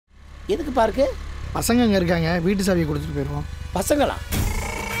எதுக்கு பார்க்கு? பசங்க அங்கே இருக்காங்க, வீட்டு சாவியை கொடுத்துட்டு போயிடுவோம். பசங்களா?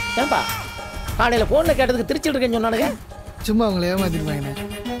 ஏன்பா காலையில் ஃபோனில் கேட்டதுக்கு திருச்சிட்டு இருக்கேன்னு சொன்னானுங்க. சும்மா அவங்கள ஏமாத்திருப்பாங்கண்ணே.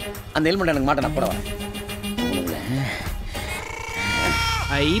 அந்த ஹெல்மெட் எனக்கு மாட்டேன் போட வரேன்.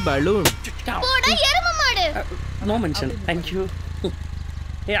 ஐ பலூன் போடா எரும மாடு. No mention. Thank you.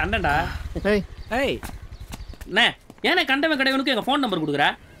 ஏய் அண்ணன்டா. ஏய் ஏய் அண்ணே, ஏனே கண்டவன் கடைவனுக்கு எங்க ஃபோன் நம்பர் கொடுக்குற?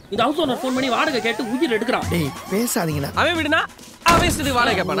 இது ஹவுஸ் ஓனர் ஃபோன் பண்ணி வாடகை கேட்டு உயிர் எடுக்கிறான். டேய் பேசாதீங்கடா. அவன் விடுனா அவன் இஷ்டத்துக்கு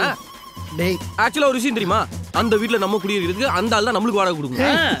வாடகை கேட்பானா? டேய் ஆக்சுவலா ஒரு விஷயம் தெரியுமா? அந்த வீட்ல நம்ம குடியிருக்கிறதுக்கு அந்த ஆள் தான் நம்மளுக்கு வாடகை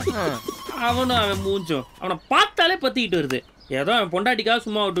கொடுக்கணும். அவன் மூஞ்சும் அவனை பார்த்தாலே பத்திக்கிட்டு வருது. ஏதோ அவன் பொண்டாட்டிக்காக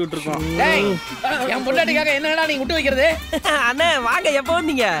சும்மா விட்டுக்கிட்டு இருக்கோம். என் பொண்டாட்டிக்காக என்னடா நீங்க விட்டு வைக்கிறது? அண்ணே வாங்க, எப்போ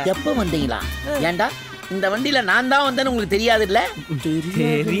வந்தீங்க? எப்போ வந்தீங்களா? ஏன்டா இந்த வண்டியில நான் தான் வந்தேன்னு உங்களுக்கு தெரியாது இல்ல?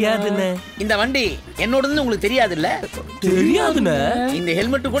 தெரியாதுண்ணே. இந்த வண்டி என்னோடதுன்னு உங்களுக்கு தெரியாது இல்ல? தெரியாதுண்ணே. இந்த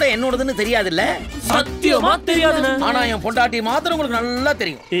ஹெல்மெட் கூட என்னோடதுன்னு தெரியாது இல்ல? சத்தியமா தெரியாதுண்ணே. ஆனா என் பொண்டாட்டி மாத்திரம் உங்களுக்கு நல்லா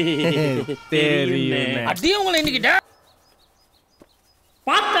தெரியும். தெரியும். அடியும் உங்களை எண்ணிக்கிட்ட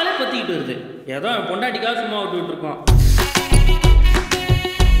பார்த்தாலே பத்திக்கிட்டு வருது. ஏதோ அவன் பொண்டாட்டிக்காக சும்மா விட்டுக்கிட்டு இருக்கோம்.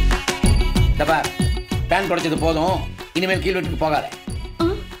 பேன் குறைச்சது போதும், இனிமேல் கீழ் வீட்டுக்கு போகாத.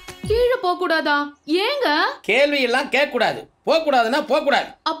 கீழே போக கூடாதா? ஏங்க? கேள்வி எல்லாம் கேட்க கூடாது. போக கூடாதுன்னா போக கூடாது.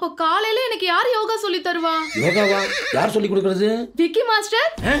 அப்ப காலையில எனக்கு யார் யோகா சொல்லி தருவா? யோகாவா? யார் சொல்லி கொடுக்கிறது? விக்கி மாஸ்டர்.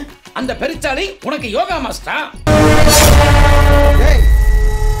 அந்த பெருச்சாளி உனக்கு யோகா மாஸ்டரா?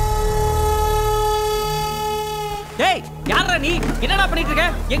 டேய் யாரா நீ? என்னடா பண்ணிட்டு இருக்க?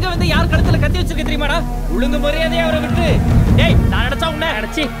 எங்க வந்து யார் கழுத்துல கத்தி வச்சிருக்க தெரியுமாடா? ஒழுங்கு மரியாதையா அவரை விட்டு. டேய் நான் அடிச்சா உன்னை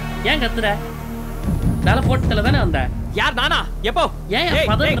அடிச்சி ஏன் கத்துற? வேலை போட்டதுல தானே வந்த. யார் நானா? எப்போ? ஏன்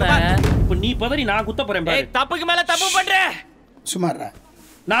பதற? இப்ப நீ பதறி நான் குத்த போறேன் பாரு. தப்புக்கு மேல தப்பு பண்ற. சுமாரா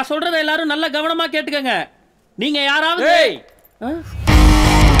நான் சொல்றத எல்லாரும் நல்ல கவனமா கேட்டுக்கங்க. நீங்க யாராவது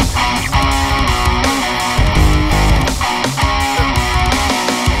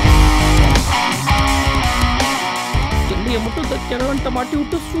செல்லிய மட்டும் கிழவன்ட்ட மாட்டி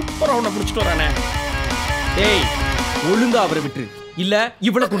விட்டு சூப்பரா அவனை பிடிச்சிட்டு வரானே. டேய் ஒழுங்கா அவரை விட்டு, இல்ல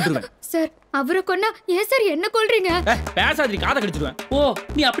இவளை கொன்றுவேன். சார் அவரை கொன்னா ஏன் சார் என்ன கொல்றீங்க? பேசாதீ, காதை கடிச்சிடுவேன். ஓ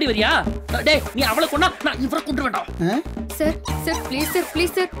நீ அப்படி வரியா? டேய் நீ அவளை கொன்னா நான் இவரை கொன்று வேண்டாம். Sir sir please sir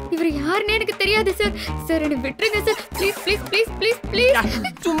please sir, இவர் யாருன்னு எனக்கு தெரியாது சார். சார் என்ன விட்டுருங்க sir please please please please please.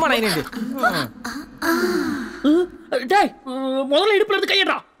 சும்மா நைனே. டேய் முதல்ல இடுப்புல இருந்து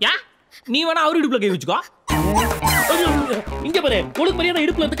கையடா. யா நீ வேணா அவர் இடுப்புல கை வச்சுக்கோ. இங்க பாரு, உனக்கு மரியாதை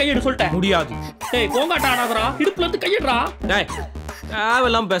இடுப்புல இருந்து கையெடு சொல்லிட்டேன். முடியாது. டேய் கோங்காட்ட ஆடாதடா, இடுப்புல இருந்து கையெடுடா. டேய்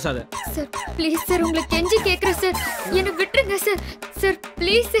அவெல்லாம் பேசாத. சார் ப்ளீஸ் சார், உங்களை கெஞ்சி கேக்குறேன் சார், என்ன விட்டுருங்க சார். சார்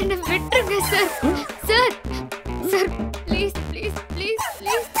ப்ளீஸ் என்ன விட்டுருங்க sir. Sir sir please please please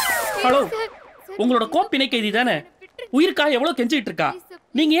please. Hello, உங்களோட கோப்பிணை கைதி தானே? உயிருக்கா எவ்வளவு கெஞ்சிட்டு இருக்கா?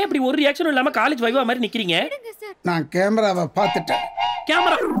 நீங்க ஏன் இப்படி ஒரு ரியாக்ஷனும் இல்லாம காலேஜ் வைவா மாதிரி நிக்கிறீங்க? நான் கேமராவை பார்த்துட்டேன்.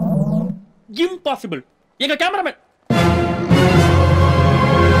 Camera impossible. எங்க கேமராமேன்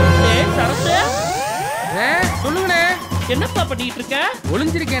சரத்து சொல்லுங்கண்ணே. என்னப்பா பண்ணிட்டு இருக்க?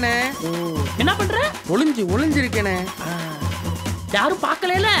 ஒளிஞ்சிருக்கேனே. என்ன பண்ற? ஒளிஞ்சிருக்கேனே. யாரும்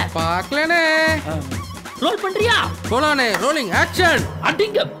பார்க்கல. பார்க்கலனே. ரோல் பண்றியா? போலானே. Rolling action.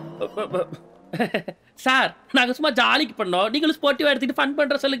 அடிங்க. சார் நாங்க சும்மா ஜாலிக்கு பண்ணோம், நீங்களும் ஸ்போர்ட்டிவா எடுத்துட்டு ஃபன்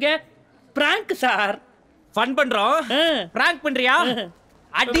பண்ற சொல்லுங்க. Prank sir. ஃபன் பண்றோம். பிராங்க் பண்றியா?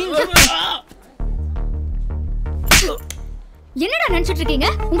 அடிங்க. என்னடா நினைச்சிட்டு இருக்கீங்க?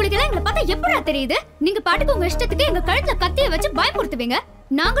 உங்களுக்கு எல்லாம் எங்களை பார்த்தா எப்படா தெரியுது? நீங்க பாட்டுக்கு உங்க இஷ்டத்துக்கு எங்க கழுத்துல கத்திய வச்சு பயமுறுத்துவீங்க,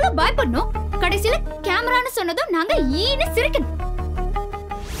 நாங்களும் பயப்படணும். கடைசியில கேமரான்னு சொன்னதும் நாங்க ஈன்னு சிரிக்கணும்.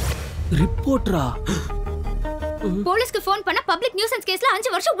 ரிப்போர்ட்டரா? போலீஸ்க்கு ஃபோன் பண்ணா பப்ளிக் நியூசன்ஸ் கேஸ்ல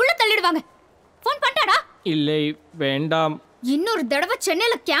 5 வருஷம் உள்ள தள்ளிடுவாங்க. ஃபோன் பண்ணாடா? இல்லை வேண்டாம். இன்னொரு தடவை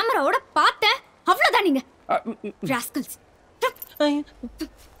சென்னையில கேமராவோட பார்த்தேன், அவ்வளவுதான் நீங்க ராஸ்கல்ஸ்.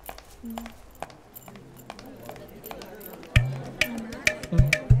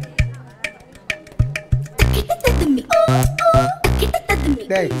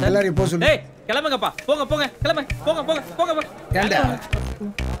 டேய் எல்லாரும் போ சொல்லு. டேய் கிளம்புங்கப்பா. போங்க போங்க கிளம்பு. போங்க போங்க போங்க. ஏண்டா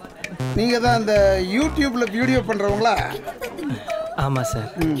நீங்க தான் அந்த யூடியூப்ல வீடியோ பண்றவங்களா? ஆமா சார்.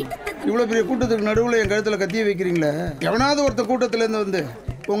 இவ்வளவு பெரிய கூட்டத்துக்கு நடுவுல என் கழுத்துல கத்திய வைக்கிறீங்களே, எவனாவது ஒருத்த கூட்டத்துல இருந்து வந்து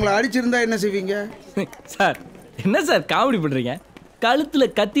உங்களை அடிச்சிருந்தா என்ன செய்வீங்க? சார் என்ன சார் காமெடி பண்றீங்க? கழுத்துல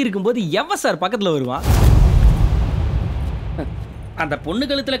கத்தி இருக்கும்போது எவன் சார் பக்கத்துல வருவான்? அந்த பொண்ணு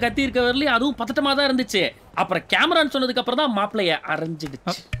கழுத்துல கத்தி இருக்க வரலையும் அதுவும் பதட்டமா தான் இருந்துச்சு. அப்புறம் கேமரான்னு சொன்னதுக்கு அப்புறம் தான் மாப்பிளைய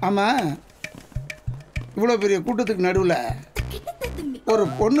அரைஞ்சிடுச்சு. ஆமா, இவ்வளவு பெரிய கூட்டத்துக்கு நடுவுல ஒரு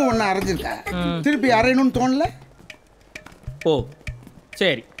பொண்ணு ஒண்ணு அரைஞ்சிருக்கா, திருப்பி அரையணும்னு தோணல? ஓ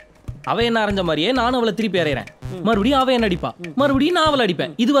சரி, அவ என்ன அரைஞ்ச மாதிரியே நானும் அவளை திருப்பி அரைகிறேன். மறுபடியும் அவ என்ன அடிப்பா, மறுபடியும் நான் அவளை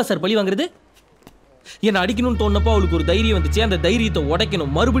அடிப்பேன். இதுவா சார் பழி வாங்குறது? என்ன அடிக்கணும்னு தோணுனப்போ அவளுக்கு ஒரு தைரியம் வந்துச்சு. அந்த தைரியத்தை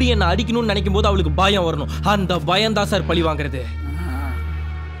உடைக்கணும். மறுபடியும் என்ன அடிக்கணும்னு நினைக்கும் போது அவளுக்கு பயம் வரணும். அந்த பயம் தான் சார் பழி வாங்குறது.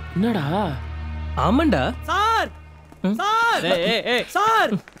 என்னடா? ஆமாண்டா sir sir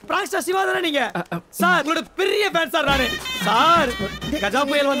sir prankster Siva தானே நீங்க? சார் உங்களோட பெரிய ஃபேன் சார் நானு. சார் கஜா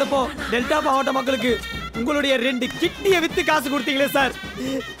புயல் வந்தப்போ டெல்டா மாவட்ட மக்களுக்கு உங்களுடைய 2 கிட்னியை வித்து காசு கொடுத்தீங்களே சார்.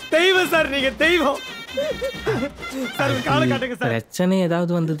 தெய்வம் சார், நீங்க தெய்வம் சார். காலை காட்டுங்க சார். பிரச்சனை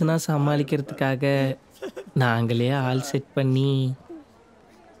ஏதாவது வந்ததுன்னா சமாளிக்கிறதுக்காக நாங்களே ஆள் செட் பண்ணி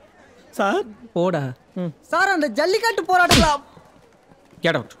சார் போடா. சார் அந்த ஜல்லிக்கட்டு போராட்டம்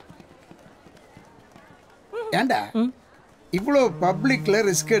கெட் அவுட். ஏண்டா இவ்வளோ பப்ளிக்ல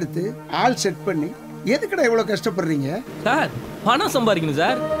ரிஸ்க் எடுத்து ஆள் செட் பண்ணி எதுக்குடா இவ்வளோ கஷ்டப்படுறீங்க? சார் பணம் சம்பாதிக்கணும்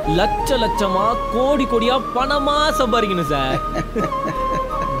சார். லட்சமா கோடி கோடியா பணமா சம்பாதிக்கணும் சார்.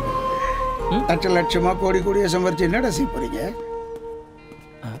 லட்சமா கோடி கோடியா சம்பாரிச்சு என்னடா செய்ய போறீங்க?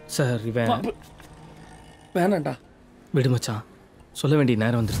 சார் இவன் வேணாண்டா. விடு மச்சான், சொல்ல வேண்டிய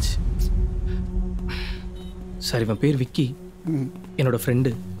நேரம் வந்துருச்சு. சார் இவன் பேர் விக்கி, என்னோட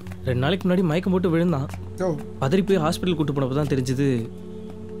ஃப்ரெண்டு. 2 நாளைக்கு முன்னாடி மயக்கம் போட்டு விழுந்தான். பதறி போய் ஹாஸ்பிட்டல் கூட்டு போனப்போ தான் தெரிஞ்சது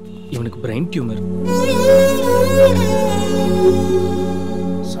இவனுக்கு பிரெயின் டியூமர்.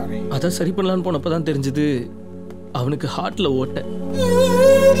 அதான் சரி பண்ணலான்னு போனப்போ தான் தெரிஞ்சது அவனுக்கு ஹார்ட்ல ஓட்டை.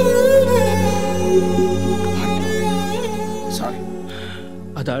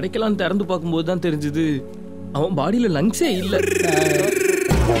 அதை அடைக்கலான்னு திறந்து பார்க்கும்போது தான் தெரிஞ்சது அவன் பாடியில லங்ஸே இல்லை.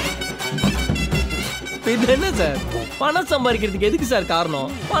 இது என்ன சார்? பணம் சம்பாதிக்கிறதுக்கு எதுக்கு சார் காரணம்?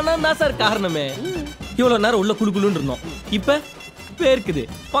 பணம் தான் சார் காரணமே. இவ்வளவு நேரம் உள்ள குழுக்குழுன்னு இருந்தோம், இப்ப பேருக்குது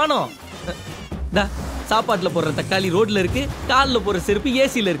பணம். சாப்பாட்டுல போடுற தக்காளி ரோட்ல இருக்கு, காலில் போடுற செருப்பு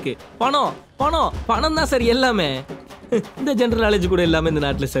ஏசியில இருக்கு. பணம் பணம் பணம் தான் சார் எல்லாமே. இந்த ஜெனரல் நாலேஜ் கூட எல்லாமே இந்த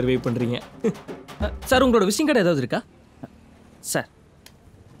நாட்டில் சர்வே பண்றீங்க. சார் உங்களோட விஷயம் கடை ஏதாவது இருக்கா சார்?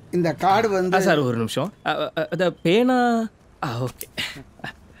 இந்த கார்டு வந்து சார் ஒரு நிமிஷம். பேனா okay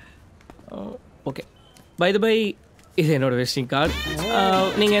okay. By the by இது என்னோட விசிட்டிங் கார்டு.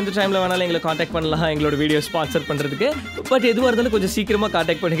 நீங்கள் எந்த டைமில் வேணாலும் எங்களை காண்டாக்ட் பண்ணலாம் எங்களோட வீடியோ ஸ்பான்சர் பண்ணுறதுக்கு. பட் எதுவாக இருந்தாலும் கொஞ்சம் சீக்கிரமாக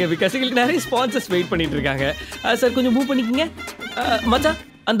காண்டாக்ட் பண்ணுங்க, பிகாஸ் எங்களுக்கு நிறைய ஸ்பான்சர்ஸ் வெயிட் பண்ணிட்டு இருக்காங்க. சார் கொஞ்சம் மூவ் பண்ணிக்கோங்க. மச்சான்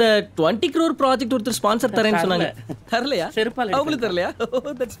அந்த 20 crore ப்ராஜெக்ட் ஒருத்தர் ஸ்பான்சர் தரேன்னு சொன்னாங்க. தரலையா? செருப்பால அவங்களுக்கு தரலையா?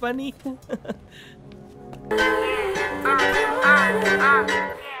 That's funny.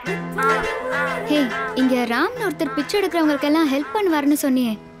 ஹே, இங்க ராம்னு ஒருத்தர் பிச்சை எடுக்கிறவங்களுக்கெல்லாம் ஹெல்ப் பண்ணுவாருன்னு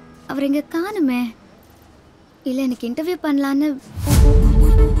சொன்னியே, அவர் இங்க காணுமே. இல்ல எனக்கு இன்டர்வியூ பண்ணலான்னு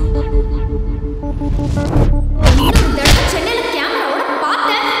சென்னையில கேமராவோட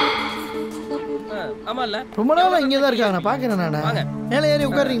பார்த்தேன். ஆமா இல்ல ரொம்ப நாளா இங்கே தான் இருக்காங்க. நான் பார்க்குறேன். நான் மேலே ஏறி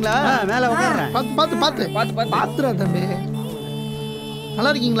உட்காருறீங்களா? மேல உட்கார்றேன். பார்த்துறா தம்பி.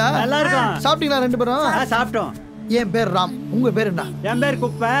 நல்லா இருக்கீங்களா? நல்லா இருக்கோம். சாப்பிட்டீங்களா 2 பேரும்? சாப்பிட்டோம். என் பேர் ராம். உங்க பேர் என்ன? என் பேர்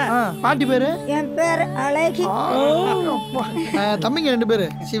குப்பை. பாட்டி பேரு? என் பேர் அழகி. தம்பிங்க 2 பேரு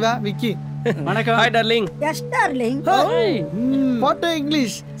சிவா விக்கி. வணக்கம். Hi darling. S darling. Photo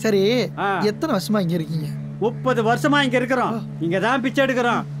English. சரி எத்தனை வருஷமா இங்க இருக்கீங்க? 30 வருஷமா இங்க இருக்கிறோம். இங்க தான் பிச்சை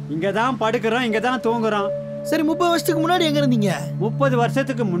எடுக்கிறோம், இங்க தான் படுக்கிறோம், இங்க தான் தூங்குறோம். சரி 30 வருஷத்துக்கு முன்னாடி எங்க இருந்தீங்க? 30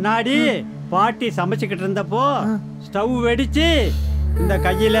 வருஷத்துக்கு முன்னாடி பாட்டி சமைச்சுக்கிட்டு இருந்தப்போ ஸ்டவ் வெடிச்சு இந்த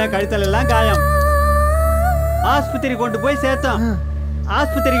கையில கழுத்துல எல்லாம் காயம். ஆஸ்பத்திரி கொண்டு போய் சேர்த்தோம்.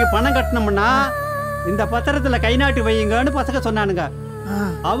 ஆஸ்பத்திரிக்கு பணம் கட்டணும்னா இந்த பத்திரத்துல கை நாட்டு வையுங்கன்னு பசங்க சொன்னானுங்க.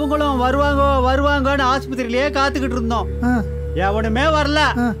 அவங்களும் வருவாங்கன்னு ஆஸ்பத்திரியிலேயே காத்துக்கிட்டு இருந்தோம். எவனுமே வரல.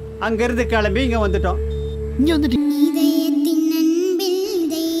 அங்க இருந்து கிளம்பி இங்க வந்துட்டோம். இங்க வந்துட்டீங்க.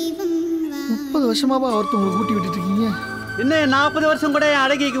 30 வருஷமாவா ஒருத்தவங்களை ஊட்டி விட்டுட்டு இருக்கீங்க? இன்னும் 40 வருஷம் கூட என்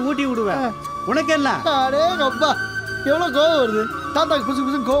அழகிக்கு ஊட்டி விடுவேன். உனக்கு என்ன? அடே அப்பா, எவ்வளவு கோவம் வருது. தாத்தாக்கு புதுசு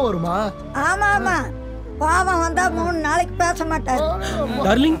புதுசு கோவம் வருமா? ஆமா ஆமா, பாவம் வந்தா 3 நாளைக்கு பேச மாட்டாரு.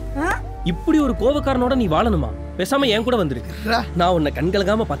 டார்லிங், இப்படி ஒரு கோவக்காரனோட நீ வாழணுமா? பேசாம என் கூட வந்துரு, நான் உன்னை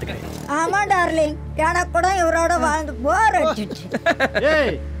கண்கலங்காம பாத்துக்கிறேன். ஆமா டார்லிங், எனக்கு கூட இவரோட வாழ்ந்து போர் அடிச்சிட்டு.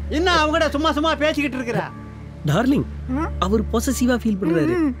 ஏய், என்ன அவங்கட சும்மா சும்மா பேசிக்கிட்டு இருக்கற? டார்லிங், அவர் பொசசிவா ஃபீல்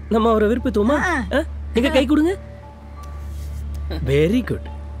பண்றாரு. நம்ம அவரை விருப்பத்துமா? நீங்க கை கொடுங்க. Very good.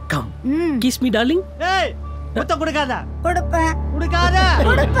 Come kiss me darling. ஏய், முத்த கொடுக்காத. கொடுப்பேன். கொடுக்காத.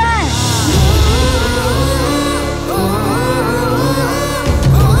 கொடுப்பேன்.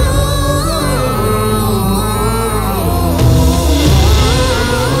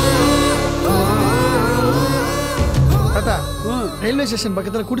 ரயில்வே ஸ்டேஷன்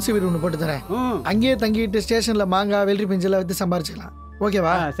பக்கத்துல குடிசை வீடு ஒன்று போட்டு தரேன். அங்கேயே தங்கிட்டு ஸ்டேஷன்ல மாங்காய் வெள்ளரி பிஞ்செல்லாம் வித்து சம்பாரிச்சுக்கலாம்.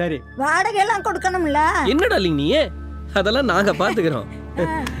 ஓகேவா? சரி. வாடகை எல்லாம் கொடுக்கணும்ல? என்ன டார்லிங் நீ? அதெல்லாம் நாங்க பாத்துக்கிறோம்.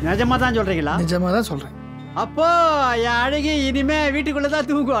 நிஜமா தான் சொல்றீங்களா? நிஜமா தான் சொல்றேன். அப்போ என் அழகி இனிமே வீட்டுக்குள்ளதான்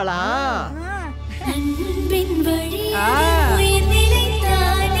தூங்குவாளா? அன்பின் வழி உயிர்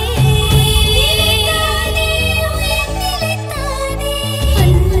நிலைத்தானே நிலைத்தானே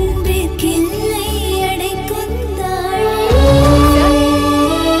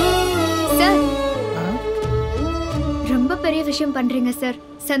பண்றீங்க சார்.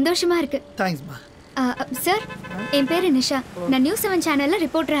 சந்தோஷமா இருக்கு. தேங்க்ஸ்மா. சார், என் பேரு நிஷா. நான் நியூஸ் 7 சேனல்ல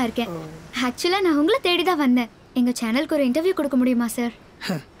ரிப்போர்ட்டரா இருக்கேன். ஆக்சுவலா நான் உங்களை தேடி தான் வந்தேன். எங்க சேனலுக்கு ஒரு இன்டர்வியூ கொடுக்க முடியுமா சார்?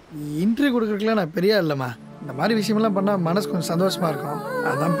 இன்டர்வியூ கொடுக்குறதுக்குலாம் நான் பெரிய இல்லைம்மா. இந்த மாதிரி விஷயமெல்லாம் பண்ணால் மனசு கொஞ்சம் சந்தோஷமா இருக்கும்.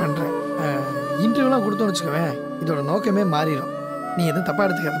 அதான் பண்ணுறேன். இன்டர்வியூலாம் கொடுத்தோன்னு வச்சுக்கவேன், இதோட நோக்கமே மாறிடும். நீ எதுவும் தப்பாக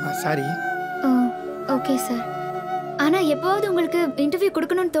எடுத்துக்காதம்மா. சாரி. Okay sir. ஆனா எப்போது உங்களுக்கு இன்டர்வியூ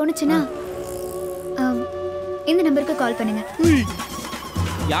கொடுக்கணும்னு தோணுச்சுன்னா இந்த நம்பருக்கு கால் பண்ணுங்க.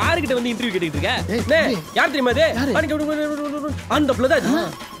 யார்கிட்ட வந்து இன்டர்வியூ கேட்டுட்டு இருக்க? யார் தெரியுமா இது? அந்த பிள்ளை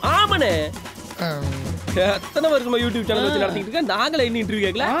தான். ஆமாண்ணே. எத்தனை வருஷமா யூடியூப் சேனல் வச்சு நடத்திட்டு இருக்க. நாங்களே இன்னும் இன்டர்வியூ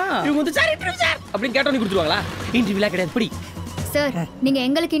கேட்கல. இவங்க வந்து சார் இன்டர்வியூ சார் அப்படின்னு கேட்டோன்னு கொடுத்துருவாங்களா? இன்டர்வியூலாம் கிடையாது. படி சார், நீங்க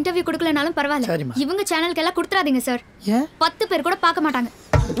எங்களுக்கு இன்டர்வியூ கொடுக்கலனாலும் பரவாயில்ல. இவங்க சேனலுக்கு எல்லாம் கொடுத்துறாதீங்க சார். 10 பேர் கூட பார்க்க மாட்டாங்க.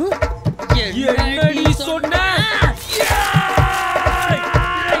 என்னடி சொன்ன?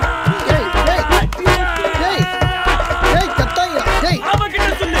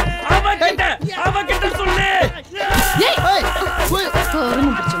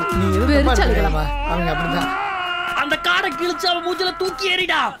 அந்த காடை கிழிச்சு அவன் மூஞ்சில தூக்கி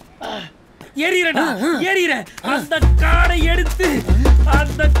எறிடா. எறிறடா, எறிற. அந்த காடை எடுத்து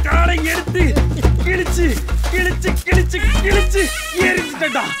கிழிச்சு கிழிச்சு கிழிச்சு கிழிச்சு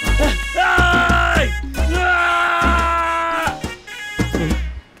எரிஞ்சிட்டா.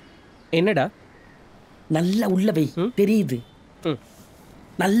 என்னடா? நல்ல உள்ளவை தெரியுது.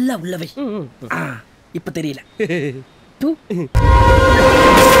 நல்ல உள்ளவை. இப்ப தெரியல.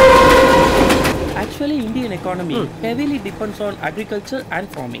 Actually, Indian economy heavily depends on agriculture and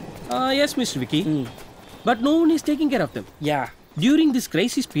farming. Yes, Mr. Vicky. But no one is taking care of them. Yeah. During this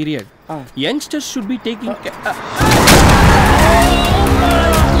crisis period, youngsters should be taking care.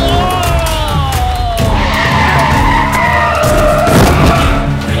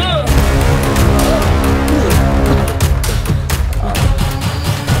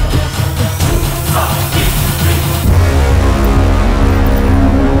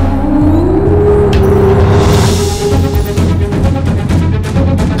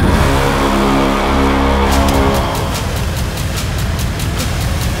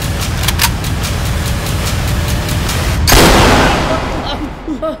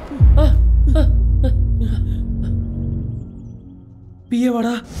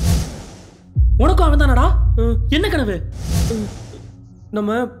 பியவாடா, உனக்கும் அவன் தானடா? என்ன கனவு?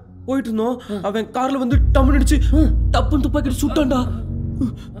 நம்ம போயிட்டு இருந்தோம். அவன் கார்ல வந்து டம்னு அடிச்சு டப்புன்னு துப்பாக்கி சுட்டான்டா.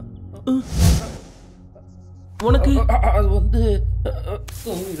 உனக்கு அது வந்து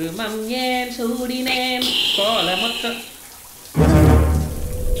ஒரு மங்கேன் சூடினேன் கோல மொத்த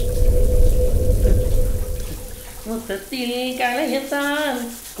மொத்தத்தில் கலையத்தான்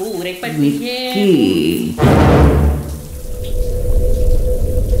கூரை பற்றியே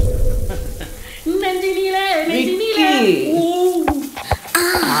நெஞ்சினில நெஞ்சினில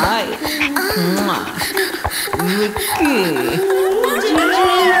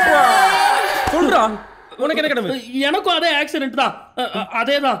சொல்றா, உனக்கு என்ன கடமை? எனக்கும் அதே ஆக்சிடென்ட் தான்.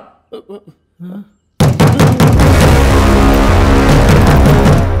 அதேதான்.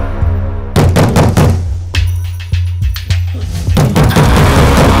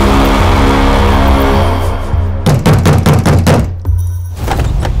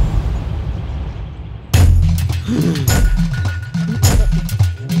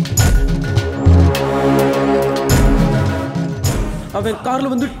 அவன் கார்ல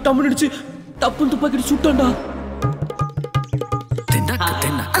வந்து டம்னு அடிச்சு டப்புன்னு துப்பாக்கி சுட்டான்டா.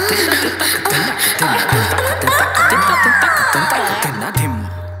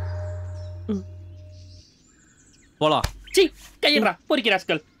 போலாம். சி கையடா பொறுக்கி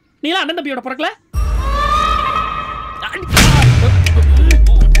ராஸ்கல். நீலாம் அண்ணன் தம்பியோட பிறக்கல?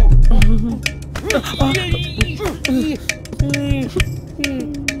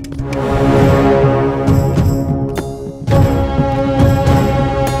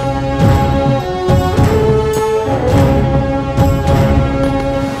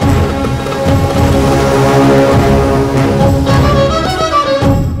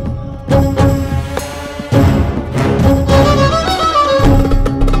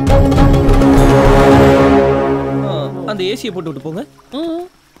 அந்த ஏசியை போட்டு விட்டு போங்க.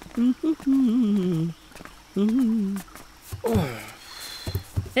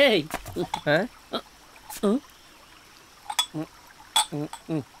 ஏய்,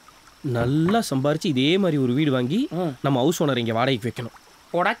 நல்லா சம்பாரிச்சு இதே மாதிரி ஒரு வீடு வாங்கி நம்ம ஹவுஸ் ஓனர் இங்க வாடகைக்கு வைக்கணும்.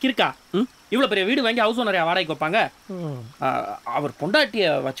 போடா கிறுக்கா. இவ்வளவு பெரிய வீடு வாங்கி ஹவுஸ் ஓனரையா வாடகைக்கு வைப்பாங்க? அவர் பொண்டாட்டிய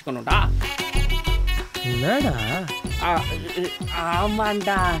வச்சுக்கணும்டா. என்னடா?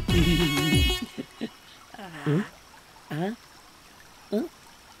 ஆமாண்டா.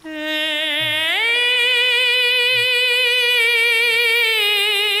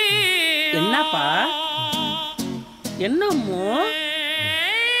 என்னப்பா என்னமோ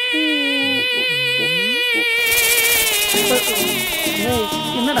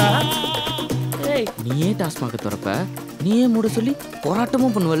என்னடா நீயே டாஸ்மாக திறப்ப நீயே மூட சொல்லி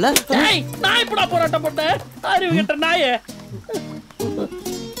போராட்டமும் பண்ணுவல்ல? நான் எப்படா போராட்டம் பண்ணேன்? அறிவு கிட்ட நாயே.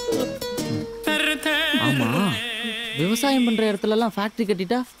 ஆமா, விவசாயம் பண்ற இடத்துல எல்லாம் ஃபேக்டரி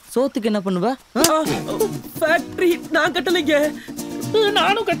கட்டிட்டா சோத்துக்கு என்ன பண்ணுவ? ஃபேக்டரி நான் கட்டலைங்க.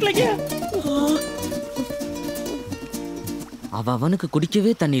 நானும் கட்டலைங்க. அவனுக்கு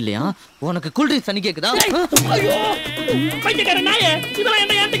குடிக்கவே தண்ணி இல்லையா? உனக்கு கூல்ட்ரிங்க்ஸ் தண்ணி கேக்குதா? ஐயோ பைத்தியக்கார நாயே, இதெல்லாம்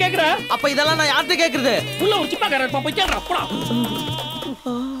என்ன யார்ட்ட கேக்குற? அப்ப இதெல்லாம் நான் யார்ட்ட கேக்குறது? உள்ள ஒரு சிப்பாக்கார இருப்பா, போய் கேக்குறா போடா.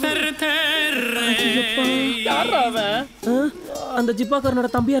 யாரா அவன்? அந்த ஜிப்பாக்காரனோட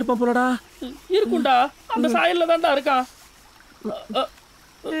தம்பியா இருப்பான் போலடா. இருக்குண்டா, அந்த சாயல்ல தான்டா இருக்கான்.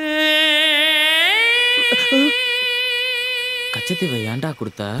 கச்சத்தீவை ஏன்டா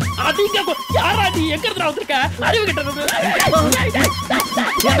கொடுத்த? அதிக யாரா நீ எங்க இருந்து வந்திருக்க? அறிவு கிட்ட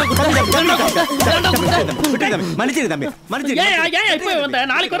மன்னிச்சிடுங்க தம்பி, மன்னிச்சிடுங்க. ஏன் இப்போ வந்த?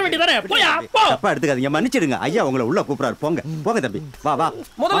 நாளைக்கு வர வேண்டியதானே? போயா போ. தப்பா எடுத்துக்காதீங்க, மன்னிச்சிடுங்க. ஐயா உங்களை உள்ள கூப்பிடுறாரு. போங்க போங்க தம்பி. வா வா.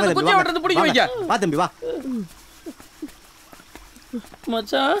 முதல்ல குச்சி ஓட்டறது பிடிக்க வைங்க. வா தம்பி வா.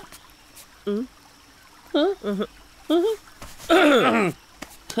 மச்சான்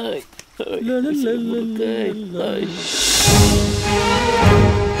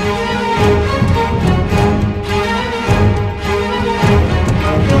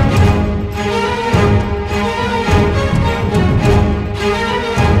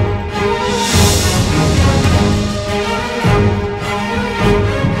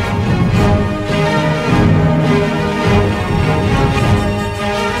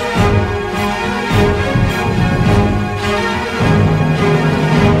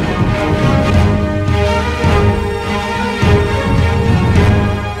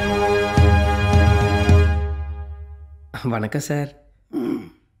வணக்கம் சார்.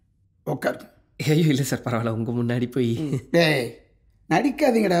 உட்காருங்க. ஐயோ இல்லை சார், பரவாயில்ல. உங்கள் முன்னாடி போய் டேய்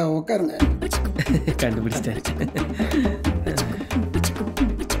நடிக்காதீங்கடா, உட்காருங்க. கண்டுபிடிச்சிட்டேன்.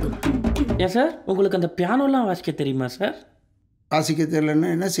 ஏன் சார், உங்களுக்கு அந்த பியானோலாம் வாசிக்க தெரியுமா சார்? வாசிக்க தெரியலன்னா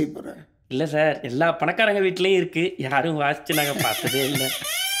என்ன செய்ய போகிற? இல்லை சார், எல்லா பணக்காரங்க வீட்லேயும் இருக்குது, யாரும் வாசித்து நாங்கள் பார்த்ததே இல்லை.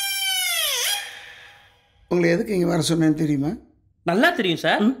 உங்களை எதுக்கு இங்கே வர சொன்னேன்னு தெரியுமா? நல்லா தெரியும்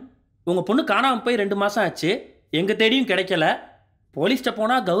சார். உங்கள் பொண்ணு காணாமல் போய் 2 மாதம் ஆச்சு. எங்கள் தேடியும் கிடைக்கல. போலீஸ்ட்ட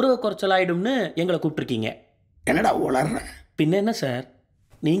போனால் கௌரவ குறைச்சல் ஆகிடும்னு எங்களை கூப்பிட்ருக்கீங்க. என்னடா உளர்ற? பின்ன என்ன சார்,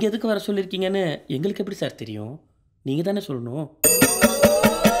 நீங்கள் எதுக்கு வர சொல்லியிருக்கீங்கன்னு எங்களுக்கு எப்படி சார் தெரியும்? நீங்கள் தானே சொல்லணும்.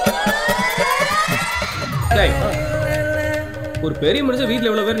 ஒரு பெரிய மனுஷன்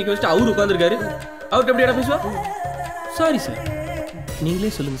வீட்டில் எவ்வளோ பேர் நிற்க வச்சுட்டு அவரு உட்காந்துருக்காரு. அவர்கிட்ட எப்படி இடம் பேசுவா? சாரி சார்,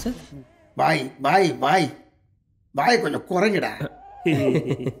 நீங்களே சொல்லுங்கள் சார். பாய் பாய் பாய் பாய் கொஞ்சம் குறைங்கடா.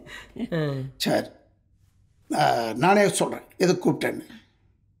 சரி, நானே சொல்கிறேன் எதுக்கு கூப்பிட்டேன்னு.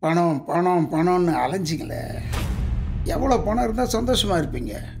 பணம் பணம் பணம்னு அலைஞ்சிங்களே, எவ்வளோ பணம் இருந்தால் சந்தோஷமாக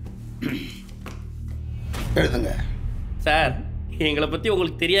இருப்பீங்க? எழுதுங்க சார். எங்களை பற்றி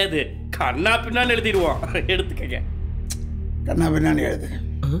உங்களுக்கு தெரியாது, கண்ணா பின்னான்னு எழுதிடுவோம். எடுத்துக்கங்க. கண்ணா பின்னான்னு எழுது.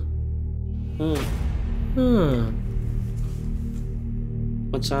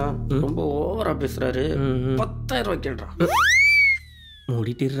 மச்சான் ரொம்ப ஓவரா பேசுறாரு. 10,000 ரூபாய் கேள்றான்.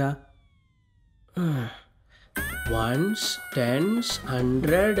 மூடிட்டிடுறா. 1s 10s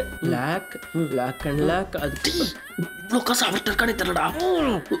 100 lakh lakh and lakh. அது இவ்வளோ காசு அவர்கிட்ட இருக்கானே தெரியலடா.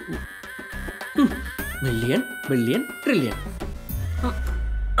 Million billion trillion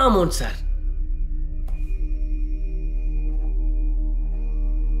amount sir.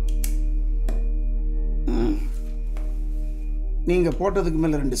 நீங்கள் போட்டதுக்கு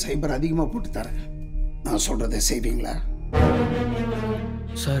மேலே 2 சைபர் அதிகமாக போட்டு தரேன். நான் சொல்கிறத செய்வீங்களா?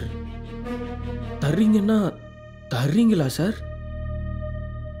 Sir தர்றீங்கன்னா தர்றீங்களா sir?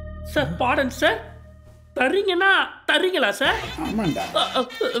 Sir Baden sir, தர்றீங்கன்னா தர்றீங்களா sir? ஆமாண்டா.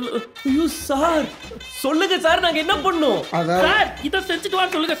 ஐயோ சார் சொல்லுங்க சார், நாங்க என்ன பண்ணோம்? சார் இதை செஞ்சுட்டு வர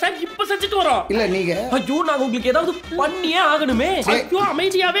சொல்லுங்க சார், இப்ப செஞ்சுட்டு வரோம். இல்லை நீங்கள் ஐயோ நாங்க உங்களுக்கு ஏதாவது பண்ணியே ஆகணுமே. ஐயோ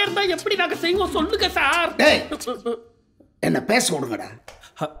அமைதியாவே இருந்தா எப்படி நாங்க செய்வோம் சொல்லுங்க சார். என்ன பேச விடுங்கடா.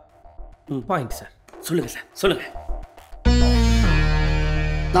 Point sir. சொல்லுங்க சார், சொல்லுங்க.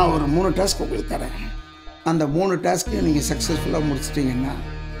 நான் ஒரு 3 டாஸ்க் உங்களுக்கு தரேன். அந்த 3 டாஸ்க்கையும் நீங்கள் சக்ஸஸ்ஃபுல்லாக முடிச்சிட்டிங்கன்னா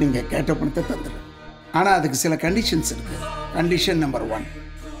நீங்கள் கேட்ட பணத்தை தந்துடுறேன். ஆனால் அதுக்கு சில கண்டிஷன்ஸ் இருக்குது. கண்டிஷன் நம்பர் 1,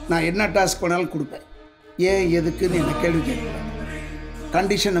 நான் என்ன டாஸ்க் பண்ணாலும் கொடுப்பேன். ஏன் எதுக்குன்னு என்ன கேள்வி கேட்கலாம்.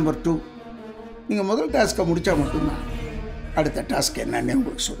 கண்டிஷன் நம்பர் 2, நீங்கள் முதல் டாஸ்க்கை முடித்தா மட்டும்தான் அடுத்த டாஸ்க் என்னன்னு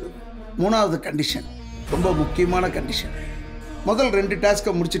உங்களுக்கு சொல்லுவேன். 3வது கண்டிஷன் ரொம்ப முக்கியமான கண்டிஷன். முதல் 2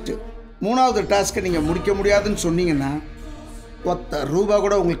 டாஸ்க்கை முடிச்சுட்டு 3வது டாஸ்க்கை நீங்கள் முடிக்க முடியாதுன்னு சொன்னீங்கன்னா ₹1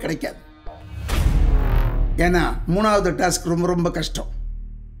 கூட உங்களுக்கு கிடைக்காது. ஏன்னா 3வது டாஸ்க் ரொம்ப ரொம்ப கஷ்டம்.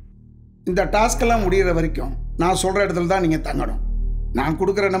 இந்த டாஸ்கெல்லாம் முடிகிற வரைக்கும் நான் சொல்கிற இடத்துல தான் நீங்கள் தங்கணும். நான்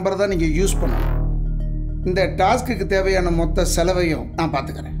கொடுக்குற நம்பரை தான் நீங்கள் யூஸ் பண்ணணும். இந்த டாஸ்க்கு தேவையான மொத்த செலவையும் நான்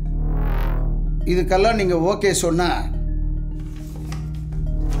பார்த்துக்கிறேன். இதுக்கெல்லாம் நீங்கள் ஓகே சொன்னால்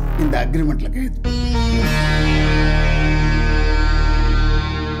இந்த அக்ரிமெண்ட்டில் கையெழுத்து.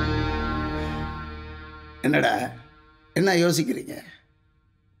 என்னடா என்ன யோசிக்கிறீங்க?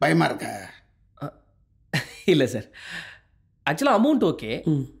 பயமா இருக்கா? இல்லை சார், ஆக்சுவலாக அமௌண்ட் ஓகே,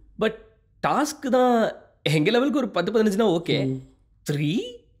 பட் டாஸ்க்கு தான் எங்கள் லெவலுக்கு ஒரு 10-15 ஓகே. 3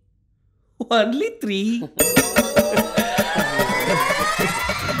 only 3.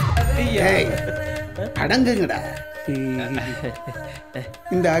 அடங்குங்கடா.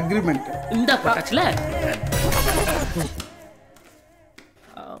 இந்த அக்ரிமெண்ட் இந்த பக்கத்துல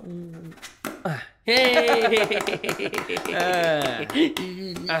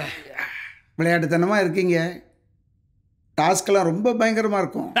விளையாட்டுத்தனமா இருக்கீங்க. டாஸ்க்லாம் ரொம்ப பயங்கரமா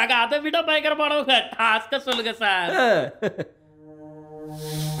இருக்கும். அதை விட பயங்கரமானவங்க. டாஸ்க சொல்லுங்க சார்.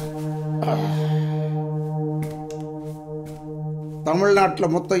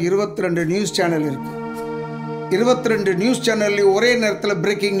 தமிழ்நாட்டில் மொத்தம் 22 நியூஸ் சேனல் இருக்கு. 22 நியூஸ் சேனல்லையும் ஒரே நேரத்தில்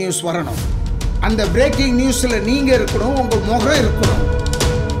பிரேக்கிங் நியூஸ் வரணும். அந்த பிரேக்கிங் நியூஸ்ல நீங்க இருக்கணும், உங்க முகம் இருக்கணும்.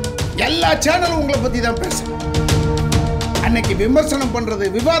 எல்லா சேனலும் உங்களை பத்தி தான் பேசணும். அன்னைக்கு விமர்சனம் பண்றது,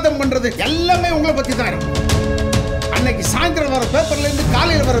 விவாதம் பண்றது எல்லாமே உங்களை பத்தி தான் இருக்கும். அன்னைக்கு சாயந்தரம் வர பேப்பர்ல இருந்து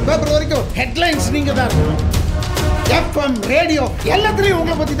காலையில் வர பேப்பர் வரைக்கும் ஹெட்லைன்ஸ் நீங்க தான் இருக்கணும். எஃப்எம், ரேடியோ எல்லாத்துலயும்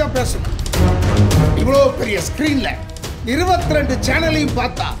உங்களை பத்தி தான் பேசணும். இவ்வளோ பெரிய ஸ்கிரீன்ல 22 சேனலையும்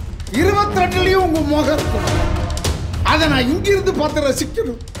பார்த்தா 22லயும் உங்க முகம் இருக்கணும். அதை நான் இங்கிருந்து பார்த்து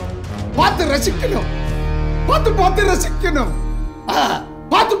ரசிக்கணும், பார்த்து ரசிக்கணும், பார்த்து ரசிக்கணும்,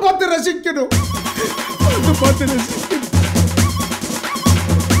 பார்த்து ரசிக்கணும், பார்த்து ரசிக்கணும்.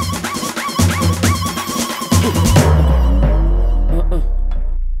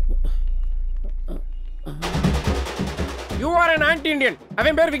 You are an anti-Indian.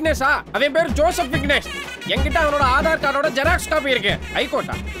 அவன் பேர் விக்னேஷா? அவன் பேர் ஜோசப் விக்னேஷ். என்கிட்ட அவனோட ஆதார் கார்டோட ஜெராக்ஸ் காப்பி இருக்கு.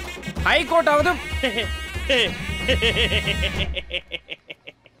 ஹைகோர்ட்டாவது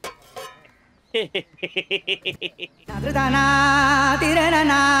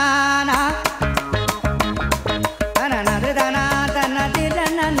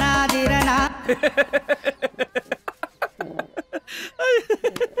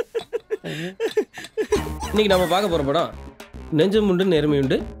இன்னைக்கு நம்ம பார்க்க போற படம் நெஞ்சமுண்டு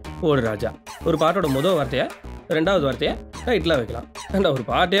நேர்மையுண்டு ஓடு ராஜா. ஒரு பாட்டோட முதல் வார்த்தையா 2வது வார்த்தையா டைட்டிலா வைக்கலாம். ஏண்டா ஒரு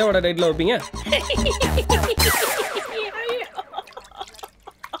பாட்டையோட டைட்டிலா வைப்பீங்க?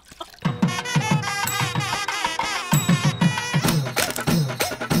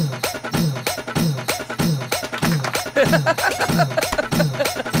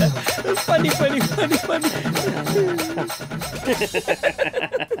 பண்ணி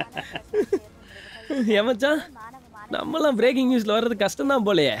ஏமாச்சான், நம்மளாம் பிரேக்கிங் நியூஸ்ல வர்றது கஷ்டம் தான்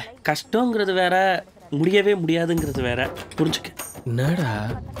போலயே. கஷ்டங்கிறது வேற, முடியவே முடியாதுங்கிறது வேற. புரிஞ்சுக்க. என்னடா?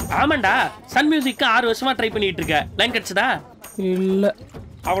 ஆமாண்டா, சன் மியூசிக்கு 6 வருஷமா ட்ரை பண்ணிட்டு இருக்க. லைன் கிடைச்சதா? இல்ல.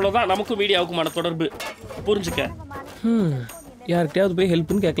 அவ்வளவுதான் நமக்கும் மீடியாவுக்குமான தொடர்பு. புரிஞ்சுக்க. யார்கிட்டயாவது போய்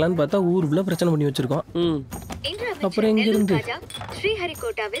ஹெல்ப்னு கேட்கலான்னு பார்த்தா ஊருக்குள்ள பிரச்சனை பண்ணி வச்சிருக்கோம். அப்புறம் எங்க இருந்து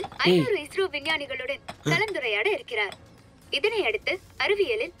ஸ்ரீஹரிகோட்டாவில் 500 இஸ்ரோ விஞ்ஞானிகளுடன் கலந்துரையாட இருக்கிறார். இதனை அடுத்து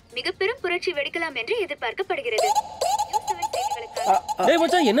அறிவியலில் மிக பெரும் புரட்சி வெடிக்கலாம் என்று எதிர்பார்க்கப்படுகிறது. டேய்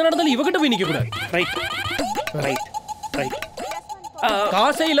மச்சான், என்ன நடந்தாலும் இவகிட்ட போய் நிக்க கூடாது. ரைட்.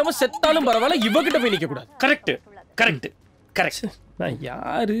 காசே இல்லாம செத்தாலும் பரவாயில்ல, இவகிட்ட போய் நிக்க கூடாது. கரெக்ட். நான்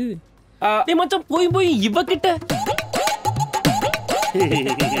யாரு? டேய் மச்சான், போய் இவகிட்ட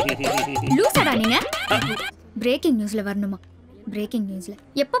லூசாடா நீங்க? பிரேக்கிங் நியூஸ்ல வரணுமா? பிரேக்கிங் நியூஸ்ல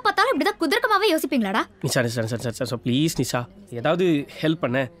எப்ப பார்த்தாலும் இப்படிதான் குதர்க்கமாவே யோசிப்பீங்களாடா? நிஷா ப்ளீஸ் நிஷா, ஏதாவது ஹெல்ப்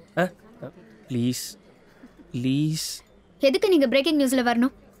பண்ண ப்ளீஸ். எதுக்கு நீங்க பிரேக்கிங் நியூஸ்ல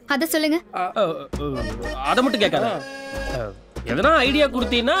வரணும் அத சொல்லுங்க. அத மட்டும் கேட்காத. எதனா ஐடியா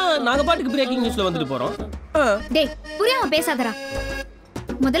கொடுத்தீங்கன்னா நாங்க பாட்டுக்கு பிரேக்கிங் நியூஸ்ல வந்துட்டு போறோம். டேய் புரியாம பேசாதடா.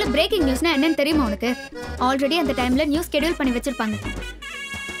 முதல்ல பிரேக்கிங் நியூஸ்னா என்னன்னு தெரியுமா உனக்கு? ஆல்ரெடி அந்த டைம்ல நியூஸ் ஷெட்யூல் பண்ணி வச்சிருப்பாங்க.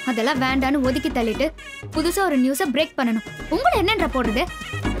 அதெல்லாம் வேண்டான்னு ஒதுக்கி தள்ளிட்டு புதுசா ஒரு நியூஸை பிரேக் பண்ணணும். உங்களை என்னன்ற போடுறது?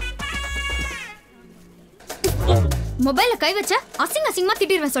 மொபைல்ல கை வச்ச அசிங்கமா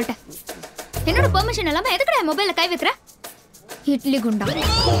திட்டிடுவேன் சொல்லிட்டேன். என்னோட பெர்மிஷன் இல்லாம எதுக்குடா மொபைல்ல கை வைக்கிற? இட்லி குண்டா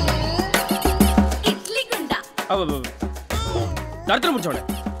தரத்துல முடிச்சவனே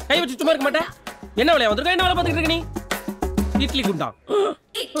கை வச்சு சும்மா இருக்க மாட்டேன். என்ன வேலையா வந்திருக்க? என்ன வேலை பார்த்துக்கிட்டு இருக்க நீ? இட்லி குண்டா.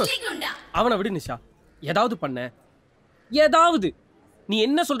 அவனை விடு நிஷா, ஏதாவது பண்ண, ஏதாவது நீ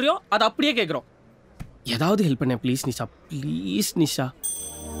என்ன சொல்றியோ அதை அப்படியே கேட்குறோம். ஏதாவது ஹெல்ப் பண்ண ப்ளீஸ் நிஷா, ப்ளீஸ் நிஷா.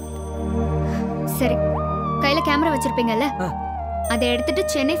 சரி, கையில கேமரா வச்சிருப்பீங்கல்ல, அதை எடுத்துட்டு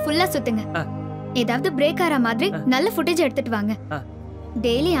சென்னை ஃபுல்லா சுத்துங்க. ஏதாவது பிரேக் ஆற மாதிரி நல்ல ஃபுட்டேஜ் எடுத்துட்டு வாங்க.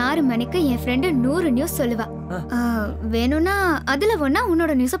 டெய்லி 6 மணிக்கு என் ஃப்ரெண்டு 100 நியூஸ் சொல்லுவா. வேணும்னா அதுல ஒண்ணா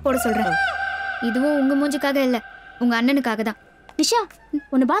உன்னோட நியூஸ போட சொல்றேன். இதுவும் உங்க மூஞ்சுக்காக இல்ல, உங்க அண்ணனுக்காக தான். நிஷா,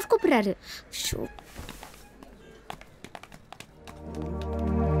 உன்னை பாஸ் கூப்பிடுறாரு.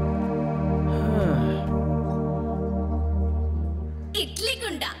 இட்லி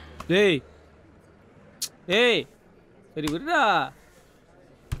குண்டா. டேய் ஏய், சரி விடுடா.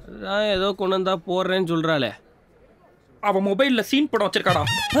 நான் ஏதோ கொண்டு வந்தா போடுறேன்னு சொல்றாளே. அவன் மொபைல்ல சீன் படம் வச்சிருக்காடா.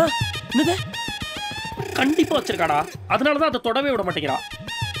 என்னது? கண்டிப்பா வச்சிருக்காடா. அதனாலதான் அதை தொடவே விட மாட்டேங்கிறா.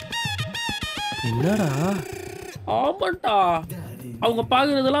 என்னடா? ஆமாண்டா, அவங்க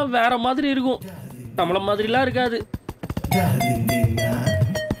பாக்குறதெல்லாம் வேற மாதிரி இருக்கும், நம்மள மாதிரிலாம் இருக்காது.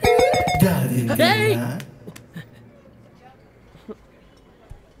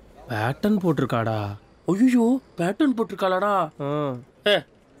 பேட்டர்ன் போட்டிருக்காடா. ஐயோ, பேட்டர்ன் போட்டிருக்காளாடா.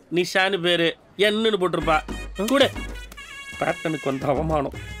 நிஷான்னு பேரு, என்னன்னு போட்டிருப்பா. கூட பேட்டர்னுக்கு வந்த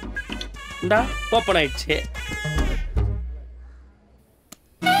அவமானம். இந்தா ஓப்பன் ஆயிடுச்சு.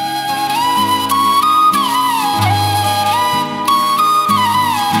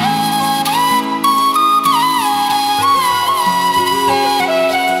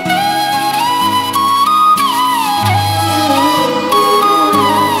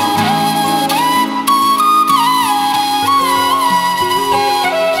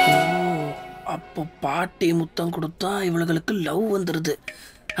 பாட்டி முத்தம் கொடுத்தா இவளுகளுக்கு லவ் வந்துருது.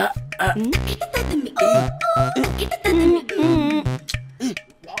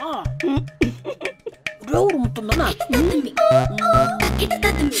 ஒரு முத்தம் தானா?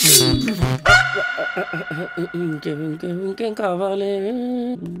 காவாலே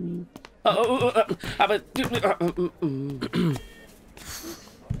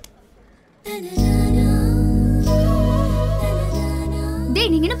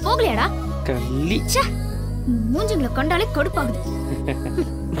டேய், நீங்க என்ன போகலையாடா? கள்ளி மூஞ்சிங்களை கண்டாலே கடுப்பாகுது.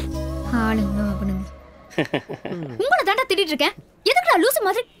 ஆளுங்க அவனுங்க. உங்களை தாண்டா திட்டிட்டு இருக்கேன். எதுக்குடா லூசு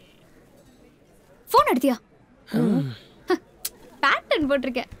மாதிரி போன் எடுத்தியா? பேட்டர்ன்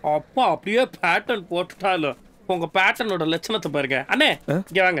போட்டிருக்கேன். அப்பா அப்படியே பேட்டர்ன் போட்டுட்டாலும் உங்க பேட்டர்னோட லட்சணத்தை பாருங்க. அண்ணே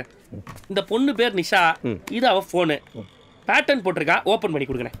இங்க வாங்க. இந்த பொண்ணு பேர் நிஷா, இது அவ போனு. பேட்டர்ன் போட்டிருக்கா, ஓபன் பண்ணி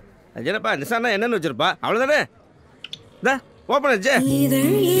கொடுக்குறேன். என்னப்பா நிஷானா என்னன்னு வச்சிருப்பா? அவ்வளவுதானே? ஓபன் ஆச்சு.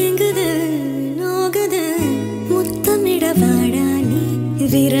 இதழ் ஏங்குது நோகுது முத்தமிட வாடானி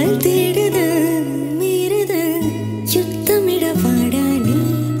விரல் தேடுது மீறுது சுத்தமிட வாடானி.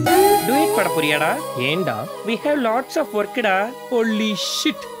 டூயிட் பட போறியாடா? ஏண்டா? we have lots of work டா. holy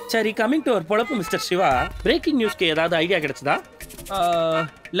shit. சரி, கமிங் டு அவர் பொழப்பு மிஸ்டர் சிவா. பிரேக்கிங் நியூஸ்க்கு ஏதாவது ஐடியா கிடைச்சதா?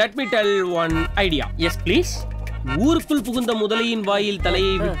 let me tell one idea. yes please. ஊருக்குள் புகுந்த முதலையின் வாயில்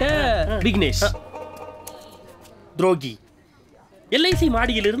தலையை விட்ட விக்னேஷ். துரோகி. எல்ஐசி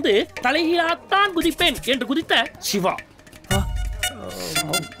மாடியிலிருந்து தலைகீழாத்தான் குதிப்பேன் என்று குதித்த சிவா.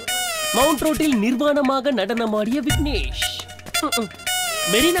 மவுண்ட் ரோட்டில் நிர்வாணமாக நடனமாடிய விக்னேஷ்.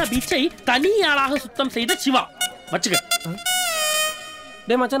 மெரினா பீச்சை தனி ஆளாக சுத்தம் செய்த சிவா. வச்சுக்க.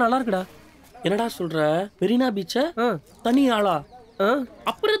 டே மச்சான், நல்லா இருக்குடா. என்னடா சொல்ற? மெரினா பீச்சை தனி ஆளா?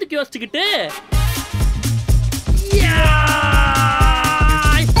 அப்புறம் எதுக்கு யோசிச்சுக்கிட்டு?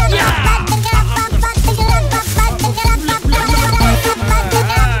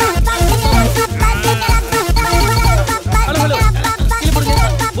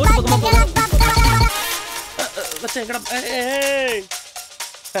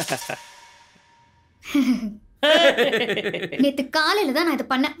 நேத்து காலையில தான் நான் இதை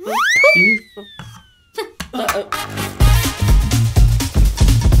பண்ணேன்.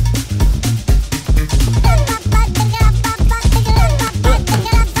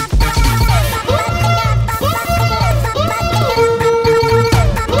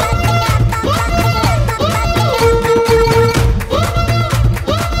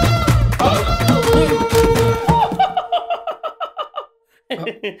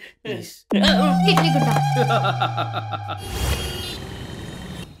 இட்லி குண்டா.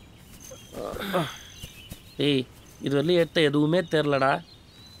 ஏய், இது வரலையும் எடுத்த எதுவுமே தெரிலடா.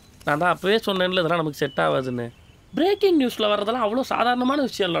 நான் தான் அப்போவே சொன்னேன்ல, இதெல்லாம் நமக்கு செட் ஆகாதுன்னு. பிரேக்கிங் நியூஸில் வர்றதெல்லாம் அவ்வளோ சாதாரணமான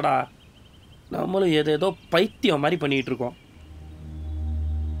விஷயம் இல்லைடா. நம்மளும் ஏதேதோ பைத்தியம் மாதிரி பண்ணிகிட்டு இருக்கோம்.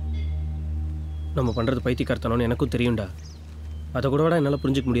 நம்ம பண்ணுறது பைத்தியக்காரத்தனம்னு எனக்கும் தெரியும்டா. அதை கூட விட என்னால்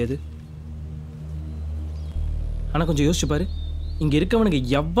புரிஞ்சிக்க முடியாது. ஆனால் கொஞ்சம் யோசிச்சு பாரு, இங்கே இருக்கவனுக்கு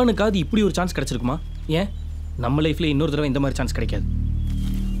எவனுக்காவது இப்படி ஒரு சான்ஸ் கிடச்சிருக்குமா? ஏன் நம்ம லைஃப்பில் இன்னொரு தடவை இந்த மாதிரி சான்ஸ் கிடைக்காது.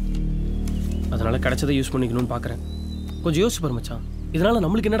 அதனால் கிடைச்சதை யூஸ் பண்ணிக்கணும்னு பார்க்குறேன். கொஞ்சம் யோசிச்சு பாரு மச்சான், இதனால்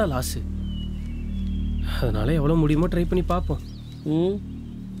நம்மளுக்கு என்னடா லாஸு? அதனால் எவ்வளோ முடியுமோ ட்ரை பண்ணி பார்ப்போம்.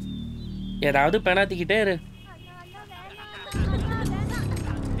 ஏதாவது பெணாத்திக்கிட்டே இரு,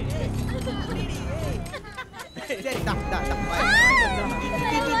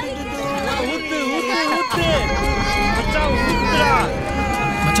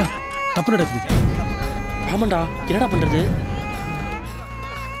 மச்சான் தப்பு நடக்குது. ஆமாண்டா, என்னடா பண்றது?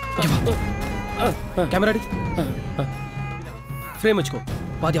 கேமரா அடி. ஃப்ரேம் வச்சுக்கோ.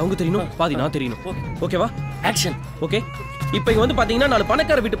 பாதி அவங்க தெரியணும், பாதி நான் தெரியணும். ஓகேவா? ஆக்ஷன். ஓகே. இப்போ இங்க வந்து பாத்தீங்கன்னா 4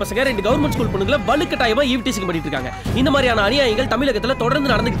 பணக்கார வீட்டு பசங்க 2 கவர்மெண்ட் ஸ்கூல் பொண்ணுங்களை வலுக்கட்டாயமா ஈவ்டீசிங் பண்ணிட்டு இருக்காங்க. இந்த மாதிரியான அநியாயங்கள் தமிழகத்துல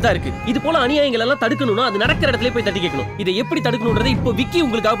தொடர்ந்து நடந்துகிட்டு தான் இருக்கு. இது போல அநியாயங்கள் எல்லாம் தடுக்கணும்னா அது நடக்கிற இடத்துல போய் தட்டி கேட்கணும். இதை எப்படி தடுக்கணும்ன்றதை இப்போ விக்கி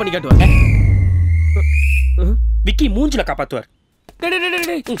உங்களுக்காக பண்ணி காட்டுவாங்க. விக்கி மூஞ்சில காப்பாத்துவார்.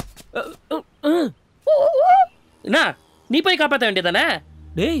 என்ன நீ போய் காப்பாற்ற வேண்டியதானே?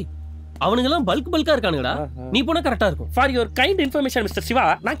 டேய், அவனுங்கெல்லாம் பல்கா இருக்கானுங்கடா. நீ போனா கரெக்டா இருக்கும். For your kind information mister Siva,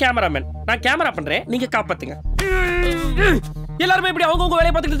 நான் கேமராமேன். நான் கேமரா பண்றேன், நீங்க காப்பாத்துங்க. எல்லாரும் இப்படி அவங்க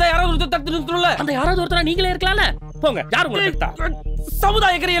வேலையை பார்த்துக்கிட்டு தான் யாராவது ஒருத்தர் தடுத்து நிறுத்தணும்ல. அந்த யாராவது ஒருத்தரா நீங்களே இருக்கலாம்ல. போங்க, யார் உங்களுக்கு தடுத்தா?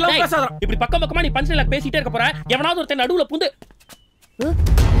 சமுதாயக்கரை எல்லாம் பேசாத. இப்படி பக்கமா நீ பஞ்ச் டைலாக் பேசிட்டே இருக்க போற. எவனாவது ஒருத்தன் நடுவுல புந்து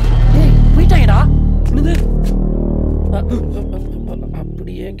போயிட்டாங்கடா. என்னது?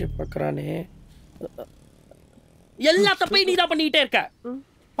 அப்படியே இங்க பாக்குறானே. எல்லா தப்பையும் நீ தான் பண்ணிக்கிட்டே இருக்க.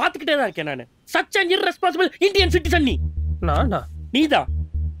 பாத்துக்கிட்டே தான் இருக்கேன் நானு. Such an irresponsible Indian citizen நீ. நானா? நீதான்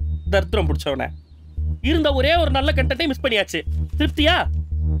தர்த்திரம் பிடிச்சவன. இருந்த ஒரே ஒரு நல்ல கண்டென்ட்டை மிஸ் பண்ணியாச்சு. திருப்தியா?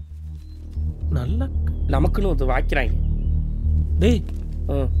 நல்ல நமக்குன்னு ஒரு வாக்கிறாங்க. டேய்,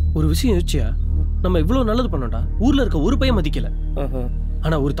 ஒரு விஷயம் யோசிச்சியா? நம்ம இவ்வளவு நல்லது பண்ணோம்டா. ஊர்ல இருக்க ஒரு பையன் மதிக்கல.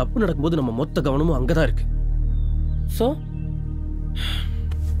 ஆனா ஒரு தப்பு நடக்கும்போது நம்ம மொத்த கவனமும் அங்கதான் இருக்கு. சோ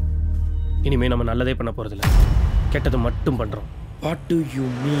இனிமே நம்ம நல்லதே பண்ண போறதில்ல, கெட்டதை மட்டும் பண்றோம். What do you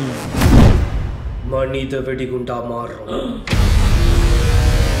mean? மனித வெடிகுண்டா மாறுறோம்.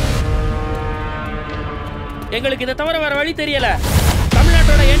 எங்களுக்கு இதை தவிர வேற வழி தெரியல.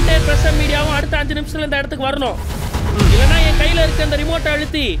 தமிழ்நாட்டோட என்டையர் பிரஸ் மீடியாவும் அடுத்த 5 நிமிஷத்துல இந்த இடத்துக்கு வரணும். இல்லைன்னா என் கையில இருக்க அந்த ரிமோட்டை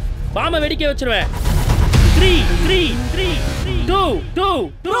அழுத்தி பாம வெடிக்க வச்சிருவேன். 3 3 3 2 2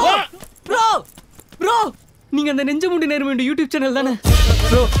 ப்ரோ, நீங்க அந்த நெஞ்சமுண்டு நேர்மையுண்டு யூடியூப் சேனல் தானே?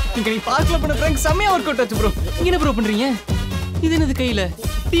 ப்ரோ, நீங்க பார்க்கல பண்ண பிராங்க் செமையா வொர்க் அவுட் ஆச்சு ப்ரோ. நீங்க என்ன ப்ரோ பண்றீங்க? இது என்னது கையில?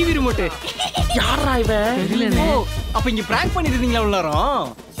 TV remote. யாரா இவன்? தெரியலனே. அப்ப இங்க பிராங்க் பண்ணிட்டு இருந்தீங்களா உள்ளாரம்?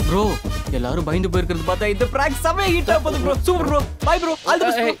 ப்ரோ, எல்லாரும் பயந்து போயிருக்கிறது பார்த்தா இந்த பிராங்க் செமையா ஹிட் ஆகுது bro. Super bro. Bye bro. All the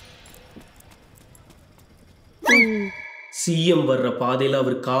best. CM வர்ற பாதையில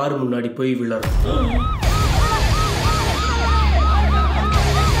அவர் கார் முன்னாடி போய் விழறார்.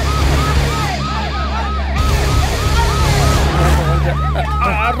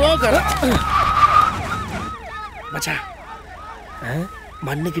 மச்சான்,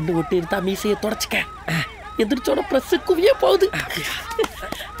 மண்ணு கிண்டு ஒட்டி இருந்தா மீசையை தொடச்சுக்க. எந்திரிச்சோட பிரஸ் குவிய போகுது.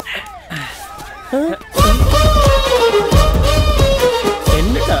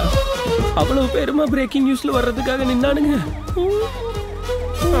 என்னடா அவ்வளவு பேருமா பிரேக்கிங் நியூஸ்ல வர்றதுக்காக நின்னானுங்க?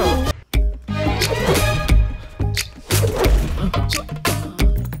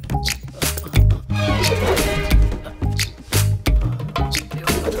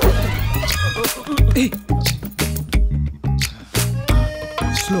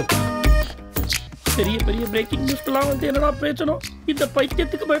 பெரிய பெரிய பிரேக்கிங் நியூஸ்லாம் வந்து என்னடா பேசணும்? இந்த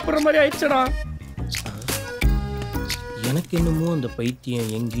பைத்தியத்துக்கு பயப்படுற மாதிரி ஆயிடுச்சடா. எனக்கு என்னமோ அந்த பைத்தியம்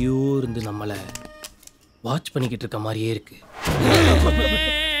எங்கேயோ இருந்து நம்மள வாட்ச் பண்ணிக்கிட்டு இருக்க மாதிரியே இருக்கு.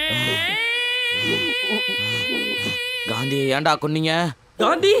 காந்தி ஏன்டா கொன்னீங்க?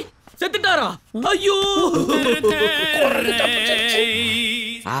 காந்தி செத்துட்டாரா? ஐயோ!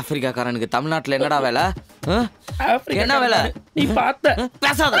 ஆப்பிரிக்காக்காரனுக்கு தமிழ்நாட்டுல என்னடா வேலை? என்ன வேலை? நீ பார்த்த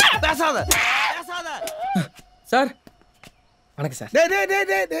பேசாத பேசாத. சார் வணக்கம் சார்.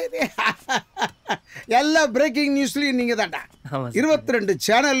 எல்லா பிரேக்கிங் நியூஸ்லயும் நீங்க தான்டா. 22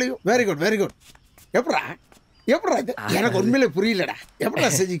 சேனல்லையும். Very good very good. எப்படா இது எனக்கு உண்மையிலே புரியலடா. எப்படா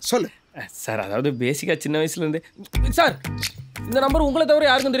செஞ்சு சொல்லு சார். அதாவது பேசிக்கா சின்ன வயசுல இருந்து சார் இந்த நம்பர் உங்களை தவிர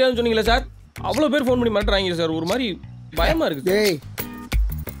யாருக்கும் தெரியாதுன்னு சொன்னீங்களா சார்? அவ்வளவு பேர் ஃபோன் பண்ணி மாட்டுறாங்க சார். ஒரு மாதிரி பயமா இருக்கு. டேய்,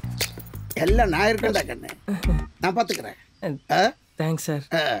 எல்லாம் நான் இருக்கேன்டா கண்ணு, நான் பாத்துக்கிறேன். Thanks sir.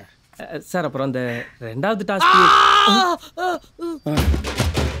 சார் அப்புறம் அந்த 2வது டாஸ்க்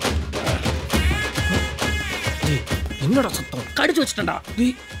என்னடா சத்தம்? கடிச்சு வச்சுட்டேன்டா.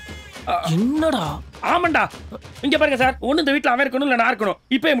 என்னடா? ஆமாண்டா. இங்க பாருங்க சார், ஒண்ணு இந்த வீட்டுல அவன் இருக்கணும் இல்ல நான் இருக்கணும்.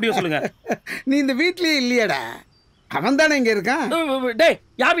 இப்ப முடியும் சொல்லுங்க. நீ இந்த வீட்லயே இல்லையடா. அவன் தானே இங்க இருக்கான். டேய்,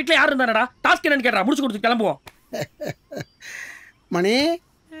 யார் வீட்டுல யாரு இருந்தானடா? டாஸ்க் என்னன்னு கேட்டா முடிச்சு கொடுத்து கிளம்புவோம். மணி,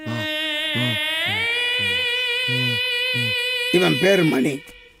 இவன் பேரு மணி.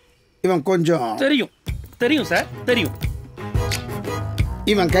 இவன் கொஞ்சம் தெரியும் தெரியும் சார், தெரியும்.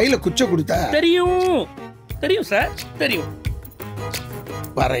 இவன் கையில குச்ச கொடுத்தா தெரியும் தெரியும் சார், தெரியும்.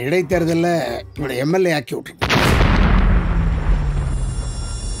 வர இடைத்தேர்தல்ல இவனை எம்எல்ஏ ஆக்கி விட்டுருக்கு.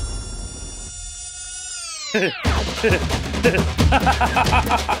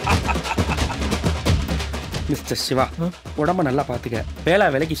 மிஸ்டர் சிவா, உடம்ப நல்லா பாத்துக்க. வேலை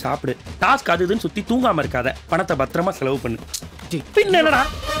வேலைக்கு சாப்பிடு. டாஸ்க் அது இதுன்னு சுத்தி தூங்காம இருக்காத. பணத்தை பத்திரமா செலவு பண்ணு. பின்ன என்னடா,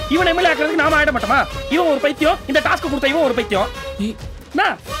 இவன் எம்எல்ஏ ஆக்குறதுக்கு நாம ஆயிட மாட்டோமா? இவன் ஒரு பைத்தியம், இந்த டாஸ்க் கொடுத்த இவன் ஒரு பைத்தியம்.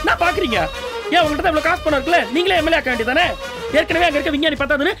 நான் பாக்குறீங்க. ஏன் உங்கள்கிட்ட இவ்வளவு காசு பண்ண இருக்குல்ல, நீங்களே எம்எல்ஏ ஆக்க வேண்டியதானே? ஏற்கனவே அங்க இருக்க விஞ்ஞானி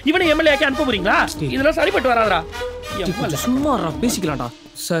பார்த்தாதுன்னு இவனை எம்எல்ஏ ஆக்க அனுப்ப போறீங்களா? இதெல்லாம் சரிப்பட்டு வராதா? சும்மா பேசிக்கலாம்டா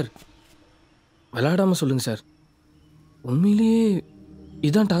சார். விளையாடாம சொல்லுங்க சார். உண்மையிலேயே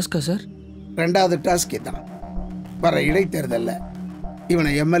இதான் டாஸ்கா சார்? ரெண்டாவது டாஸ்க் இதான். வர இடைத்தேர்தல்ல இவனை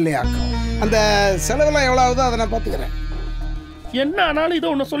எம்எல்ஏ ஆக்கும். அந்த செலவெல்லாம் எவ்வளோ ஆகுதோ அதை நான் பார்த்துக்கிறேன். என்ன ஆனாலும் இதை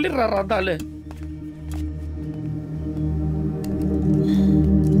ஒன்று சொல்லிடுறாரு அந்த ஆளு.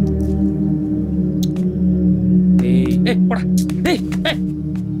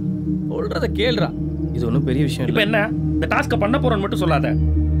 சொல்றத கேளுடா. இது ஒன்றும் பெரிய விஷயம் இப்போ என்ன, இந்த டாஸ்க்கை பண்ண போறோன்னு மட்டும் சொல்லாத.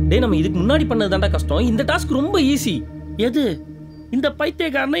 டேய், நம்ம இதுக்கு முன்னாடி பண்ணது தான்டா கஷ்டம். இந்த டாஸ்க் ரொம்ப ஈஸி. எது? இந்த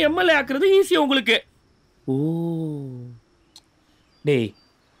பைத்தியக்காரனை எம்எல்ஏ ஆக்குறது ஈஸி உங்களுக்கு? ஓ டேய்,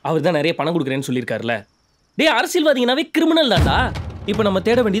 அவர் தான் நிறைய பணம் கொடுக்குறேன்னு சொல்லியிருக்காருல்ல. டேய், அரசியல்வாதிங்கனாவே கிரிமினல் தான்டா. இப்போ நம்ம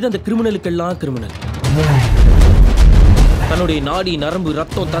தேட வேண்டியது அந்த கிரிமினலுக்கெல்லாம் கிரிமினல். தன்னுடைய நாடி நரம்பு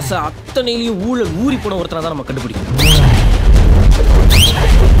ரத்தம் தசை அத்தனையிலையும் ஊழல் ஊறி போன ஒருத்தனை தான் நம்ம கண்டுபிடிக்கணும்.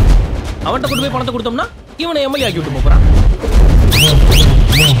 அவன்கிட்ட கொண்டு போய் பணத்தை கொடுத்தோம்னா இவனை எம்எல்ஏ ஆக்கி விட்டு போறான்.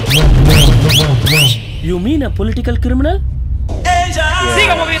 You mean a political criminal?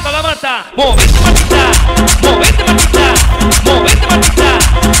 Siga moviendo la mata, movete matita, movete matita, movete matita,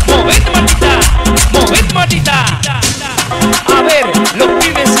 movete matita, movete matita. A ver, los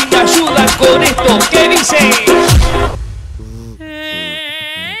pibes si me ayudan con esto, ¿qué dicen?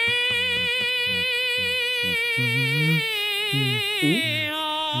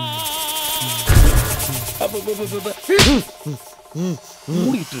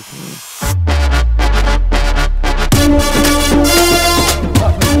 மூடிட்டு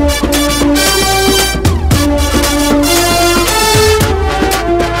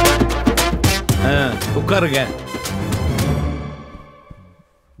உட்காருங்க.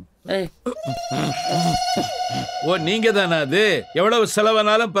 ஓ, நீங்க தானா? அது எவ்வளவு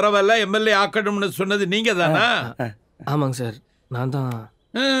செலவானாலும் பரவாயில்ல, எம்எல்ஏ ஆக்கணும்னு சொன்னது நீங்க தானா? ஆமாங்க சார், நான் தான்.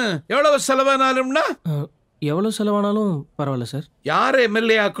 எவ்வளவு செலவானாலும்னா? எவ்வளவு செலவானாலும் பரவாயில்ல சார். யாரை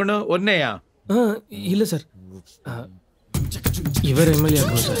எம்எல்ஏ ஆக்கணும்? ஒன்னையா? இல்ல சார், இவர் எம்எல்ஏ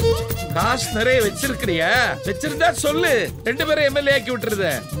ஆக்கணும் சார். காசு நிறைய வச்சிருக்கிறியா? வச்சிருந்தா சொல்லு, 2 பேரும் எம்எல்ஏ ஆக்கி விட்டுருத.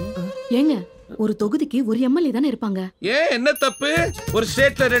 ஏங்க, ஒரு தொகுதிக்கு ஒரு எம்எல்ஏ தானே இருப்பாங்க. ஏன், என்ன தப்பு? ஒரு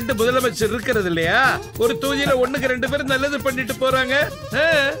ஸ்டேட்ல 2 முதலமைச்சர் இருக்கிறது இல்லையா? ஒரு தொகுதியில 1க்கு 2 பேரும் நல்லது பண்ணிட்டு போறாங்க.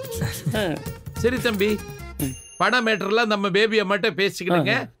 சரி தம்பி, பண மேட்டர்லாம் நம்ம பேபியை மட்டும்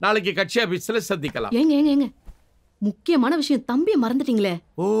பேசிக்கிடுங்க. நாளைக்கு கட்சி ஆபீஸ்ல சந்திக்கலாம். ஏங்க ஏங்க ஏங்க, முக்கியமான விஷயம், தம்பியை மறந்துட்டீங்களே.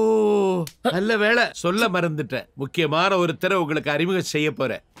 ஓ, நல்ல வேளை, சொல்ல மறந்துட்டேன். முக்கியமான ஒருத்தரை உங்களுக்கு அறிமுகம் செய்ய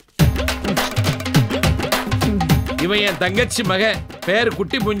போறேன். இவன் என் தங்கச்சி மகன், பேர்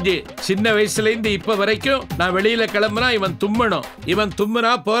குட்டி புஞ்சி. சின்ன வயசுல இருந்து இப்ப வரைக்கும் நான் வெளியில கிளம்புனா இவன் தும்மணும். இவன்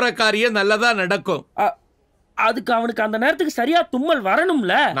தும்முனா போற காரியம் நல்லதா நடக்கும். அதுக்கு அவனுக்கு அந்த நேரத்துக்கு சரியா தும்மல்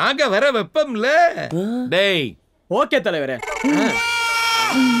வரணும்ல. நாங்க வர வெப்பம்ல. டேய், ஓகே தலைவரே.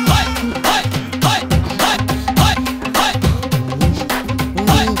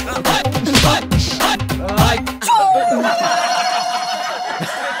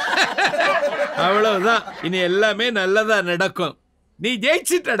 அவ்வளவுதான், இனி எல்லாமே நல்லதா நடக்கும். நீ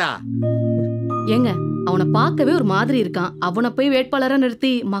ஜெயிச்சிட்டடா. ஏங்க, அவனை பார்க்கவே ஒரு மாதிரி இருக்கான். அவனை போய் வேட்பாளரா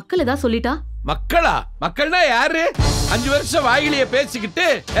நிறுத்தி மக்கள் ஏதாவது சொல்லிட்டா? மக்களா? மக்கள்னா யாரு? 5 வருஷம் வாயிலிய பேசிக்கிட்டு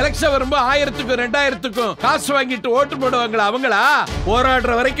எலெக்ஷன் வரும்போது 1000க்கும் 2000க்கும் காசு வாங்கிட்டு ஓட்டு போடுவாங்களா அவங்களா?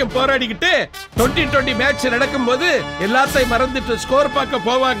 போராடுற வரைக்கும் போராடிக்கிட்டு 2020 மேட்ச் நடக்கும் போது எல்லாத்தையும் மறந்துட்டு ஸ்கோர் பார்க்க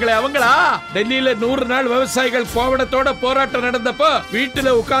போவாங்களே அவங்களா? டெல்லியில 100 நாள் விவசாயிகள் கோவணத்தோட போராட்டம் நடந்தப்போ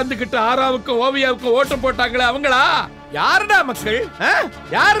வீட்டுல உட்கார்ந்துகிட்டு ஆராவுக்கும் ஓவியாவுக்கும் ஓட்டு போட்டாங்களே அவங்களா? யாருடா மக்கள்?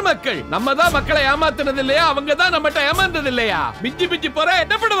 யாரு மக்கள்? நம்ம தான் மக்களை ஏமாத்துனது இல்லையா? அவங்க தான் நம்மகிட்ட ஏமாந்தது இல்லையா? பிஞ்சி பிஞ்சி போற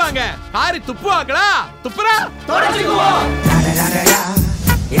என்ன பண்ணுவாங்க? காரி துப்புவாங்களா? துப்புறா தொடச்சுக்குவோம்.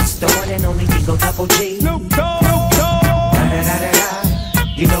 It's the one and only Digo Double G.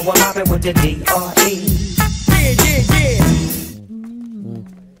 You know I'm mobbing with the D.R.E.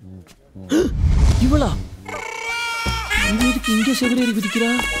 இவளா? இங்க செவரேறி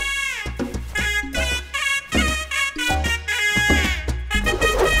குதிக்கிறா?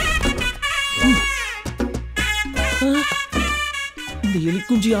 இந்த எலி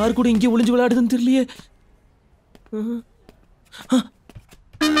குஞ்சு யாரு கூட இங்கே ஒளிஞ்சு விளையாடுதுன்னு தெரியலையே.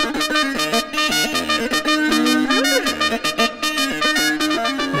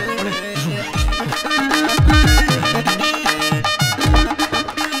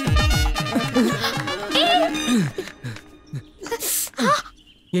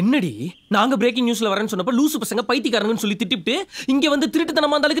 என்னடி நாங்க பிரேக்கிங் நியூஸ்ல வரேன்னு சொன்னப்ப லூசு பசங்க பைத்தியக்காரங்கன்னு சொல்லி திட்டிட்டு இங்க வந்து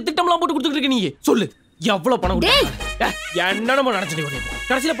திருட்டுத்தனமா அந்த அளவுக்கு திட்டம்லாம் போட்டு கொடுத்துட்டு இருக்க நீ சொல்லு எவ்வளவு பணம் என்னென்னமோ நினைச்சிட்டு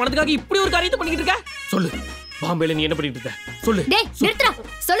கடைசியில பணத்துக்காக இப்படி ஒரு காரியத்தை பண்ணிட்டு இருக்க சொல்லு பாம்பேல நீ என்ன பண்ணிட்டு இருக்க சொல்லு டேய் நிறுத்துடா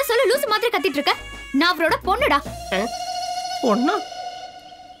சொல்லு சொல்லு லூசு மாதிரி கத்திட்டு இருக்க நான் அவரோட பொண்ணுடா பொண்ணா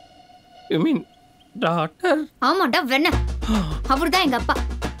யூ மீன் டாக்டர் ஆமாடா வெண்ண அவர்தான் எங்க அப்பா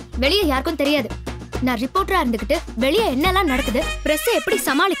வெளியே யாருக்கும் தெரியாது நான் ரிப்போர்ட்டரா இருந்துகிட்டு வெளியே என்னெல்லாம் நடக்குது பிரஸ் எப்படி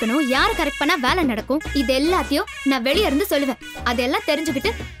சமாளிக்கணும் யாரை கரெக்ட் பண்ணா வேலை நடக்கும் இது எல்லாத்தையும் நான் வெளியே இருந்து சொல்லுவேன் அதெல்லாம்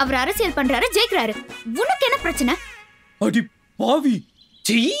தெரிஞ்சுக்கிட்டு அவர் அரசியல் பண்றாரு ஜெயிக்கிறாரு உனக்கு என்ன பிரச்சனை அடி பாவி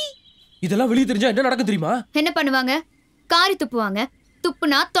சீ இதெல்லாம் வெளியே தெரிஞ்சா என்ன நடக்கும் தெரியுமா என்ன பண்ணுவாங்க காரி துப்புவாங்க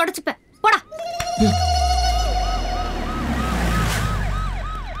துப்புனா தொடச்சுப்பேன் போடா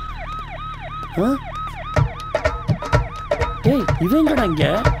ஏய் இவங்கடா இங்க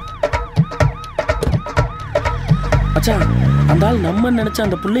அச்சா அந்த ஆள் நம்ம நினைச்ச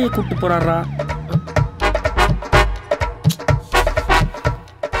அந்த புள்ளைய கூப்பிட்டு போறாரா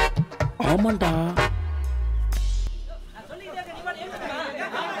ஆமாண்டா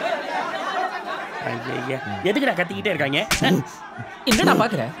எதுக்குடா கத்திக்கிட்டே இருக்காங்க என்னடா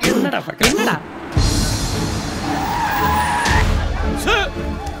பாக்குற என்னடா பாக்குற என்னடா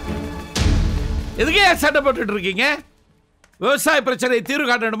எதுக்கே சண்டை போட்டுட்டு இருக்கீங்க விவசாய பிரச்சனை தீர்வு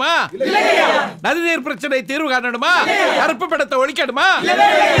காணணுமா நதிநீர் பிரச்சனை தீர்வு காணணுமா கருப்பு படத்தை ஒழிக்கணுமா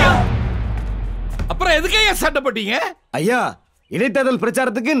அப்புறம் எதுக்கே சண்டை போட்டீங்க ஐயா இடைத்தேர்தல்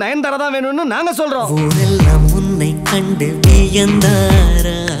பிரச்சாரத்துக்கு நயன்தாரா தான் வேணும்னு நாங்க சொல்றோம் உன்னை கண்டு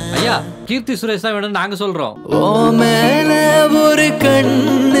வியந்தாரா ஐயா கீர்த்தி சுரேஷ் தான் வேணும்னு நாங்க சொல்றோம் ஓ மேல ஒரு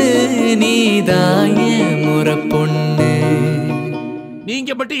கண்ணு நீதாய முறை பொண்ணு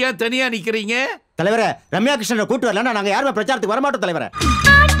நீங்க மட்டும் ஏன் தனியா நிக்கிறீங்க தலைவரே ரம்யா கிருஷ்ணனை கூட்டு வரலன்னா நாங்க யாருமே பிரச்சாரத்துக்கு வரமாட்டோம் தலைவரே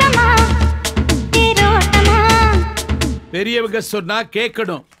பெரியவங்க சொன்னா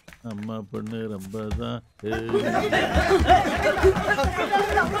கேட்கணும் அம்மா பொண்ணு ரொம்ப தான்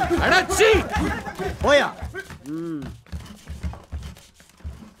அடச்சி போயா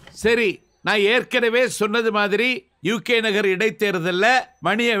சரி நான் ஏற்கனவே சொன்னது மாதிரி யூகே நகர் இடைத்தேர்தல்ல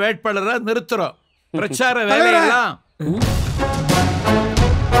மணிய வேட்பாளரை நிறுத்துறோம் பிரச்சார வேலையெல்லாம்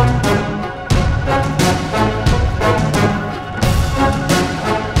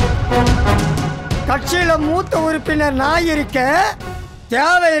கட்சியில மூத்த உறுப்பினர் நான் இருக்க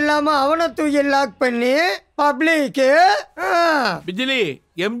தேவையில்லாம அவனை தூக்கி லாக் பண்ணி பப்ளிக்கு பிஜிலி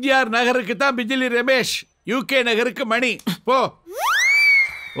எம்ஜிஆர் நகருக்கு தான் பிஜிலி ரமேஷ் யூகே நகருக்கு மணி போ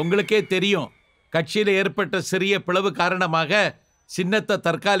உங்களுக்கே தெரியும் கட்சியில ஏற்பட்ட சிறிய பிளவு காரணமாக சின்னத்தை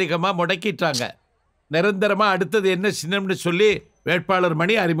தற்காலிகமா முடக்கிட்டாங்க நிரந்தரமா அடுத்தது என்ன சின்னம்னு சொல்லி வேட்பாளர்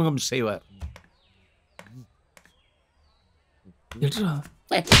மணி அறிமுகம் செய்வார்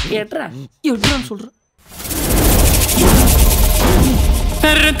சொல்றேன்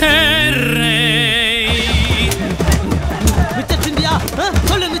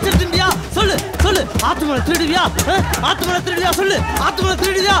சொல்லு மிச்சர் திண்டியா சொல்லு சொல்லு ஆத்துமலை திருடுவியா ஆத்துமலை திருடுவியா சொல்லு ஆத்துமலை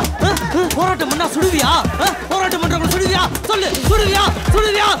திருடுவியா போராட்டம் பண்ணா சுடுவியா போராட்டம் பண்றவங்க சுடுவியா சொல்லு சுடுவியா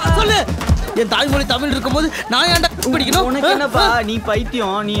சுடுவியா சொல்லு என் தாய்மொழி தமிழ் இருக்கும்போது நான் ஏன்டா படிக்கணும் உனக்கு என்னப்பா நீ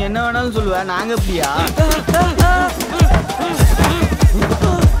பைத்தியம் நீ என்ன வேணாலும் சொல்லுவ நாங்க எப்படியா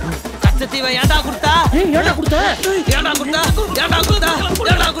கச்சத்தீவை ஏன்டா கொடுத்தா ஏன்டா கொடுத்தா ஏன்டா கொடுத்தா ஏன்டா கொடுத்தா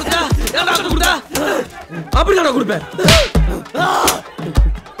ஏன்டா கொடுத்தா ஏன்டா கொடுத்தா அப்படிதான் கொடுப்பேன்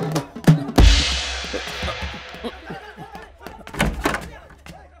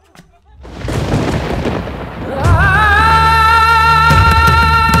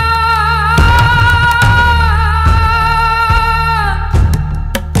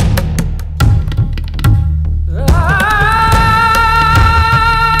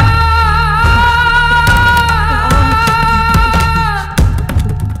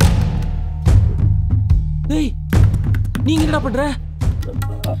நீங்க என்ன பண்ற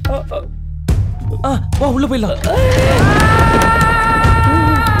வா உள்ள போயிடலாம்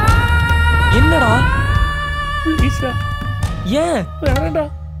என்னடா ஏன் வேறடா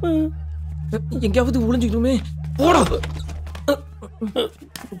எங்கயாவது ஒளிஞ்சுக்கணுமே போடா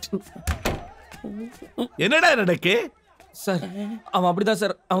என்னடா நடக்கு சார் அவன் அப்படிதான்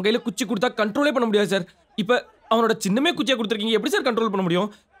சார் அவன் கையில குச்சி கொடுத்தா கண்ட்ரோலே பண்ண முடியாது சார் இப்ப அவனோட சின்னமே குச்சியா கொடுத்துருக்கீங்க எப்படி சார் கண்ட்ரோல் பண்ண முடியும்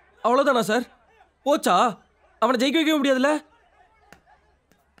அவ்வளவுதானா சார் போச்சா அவனை ஜெயிக்க வைக்க முடியாதுல்ல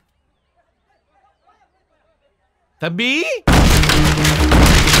தம்பி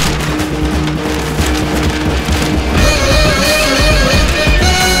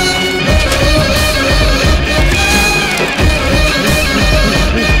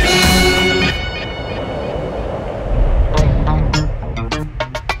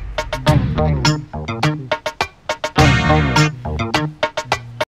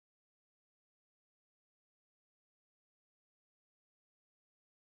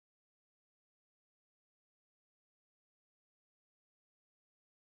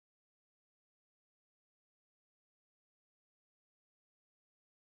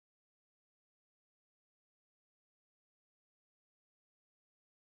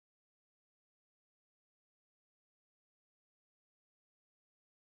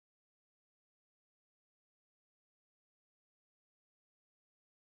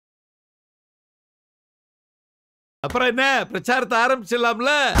அப்புறம் என்ன பிரச்சாரத்தை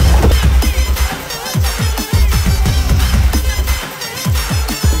ஆரம்பிச்சிடலாம்ல?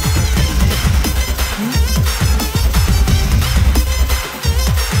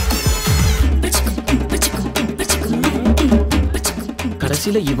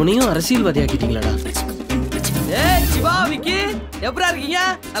 கடைசியில இவனையும் அரசியல்வாதியாக்கிட்டீங்களாடா. ஏய் சிவா, விக்கி, எப்பரா இருக்கீங்க?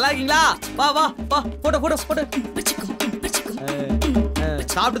 நல்லா இருக்கீங்களா? வா வா வா, போடு போடு போடு.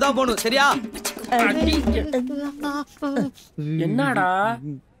 சாப்பிட்டு தான் போகணும், சரியா? என்னடா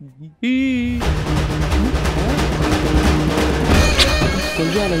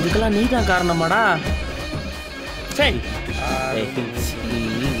கொஞ்சம் இதுக்கெல்லாம் நீ தான் காரணமாடா. சரி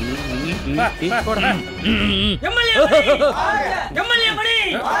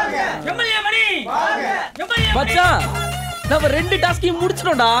மச்சான், நம்ம 2 டாஸ்கையும்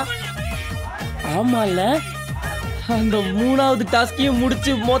முடிச்சிட்டோம்டா. ஆமால, அந்த 3வது டாஸ்கையும்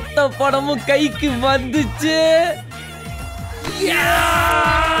முடிச்சு மொத்த படமும் கைக்கு வந்துச்சு.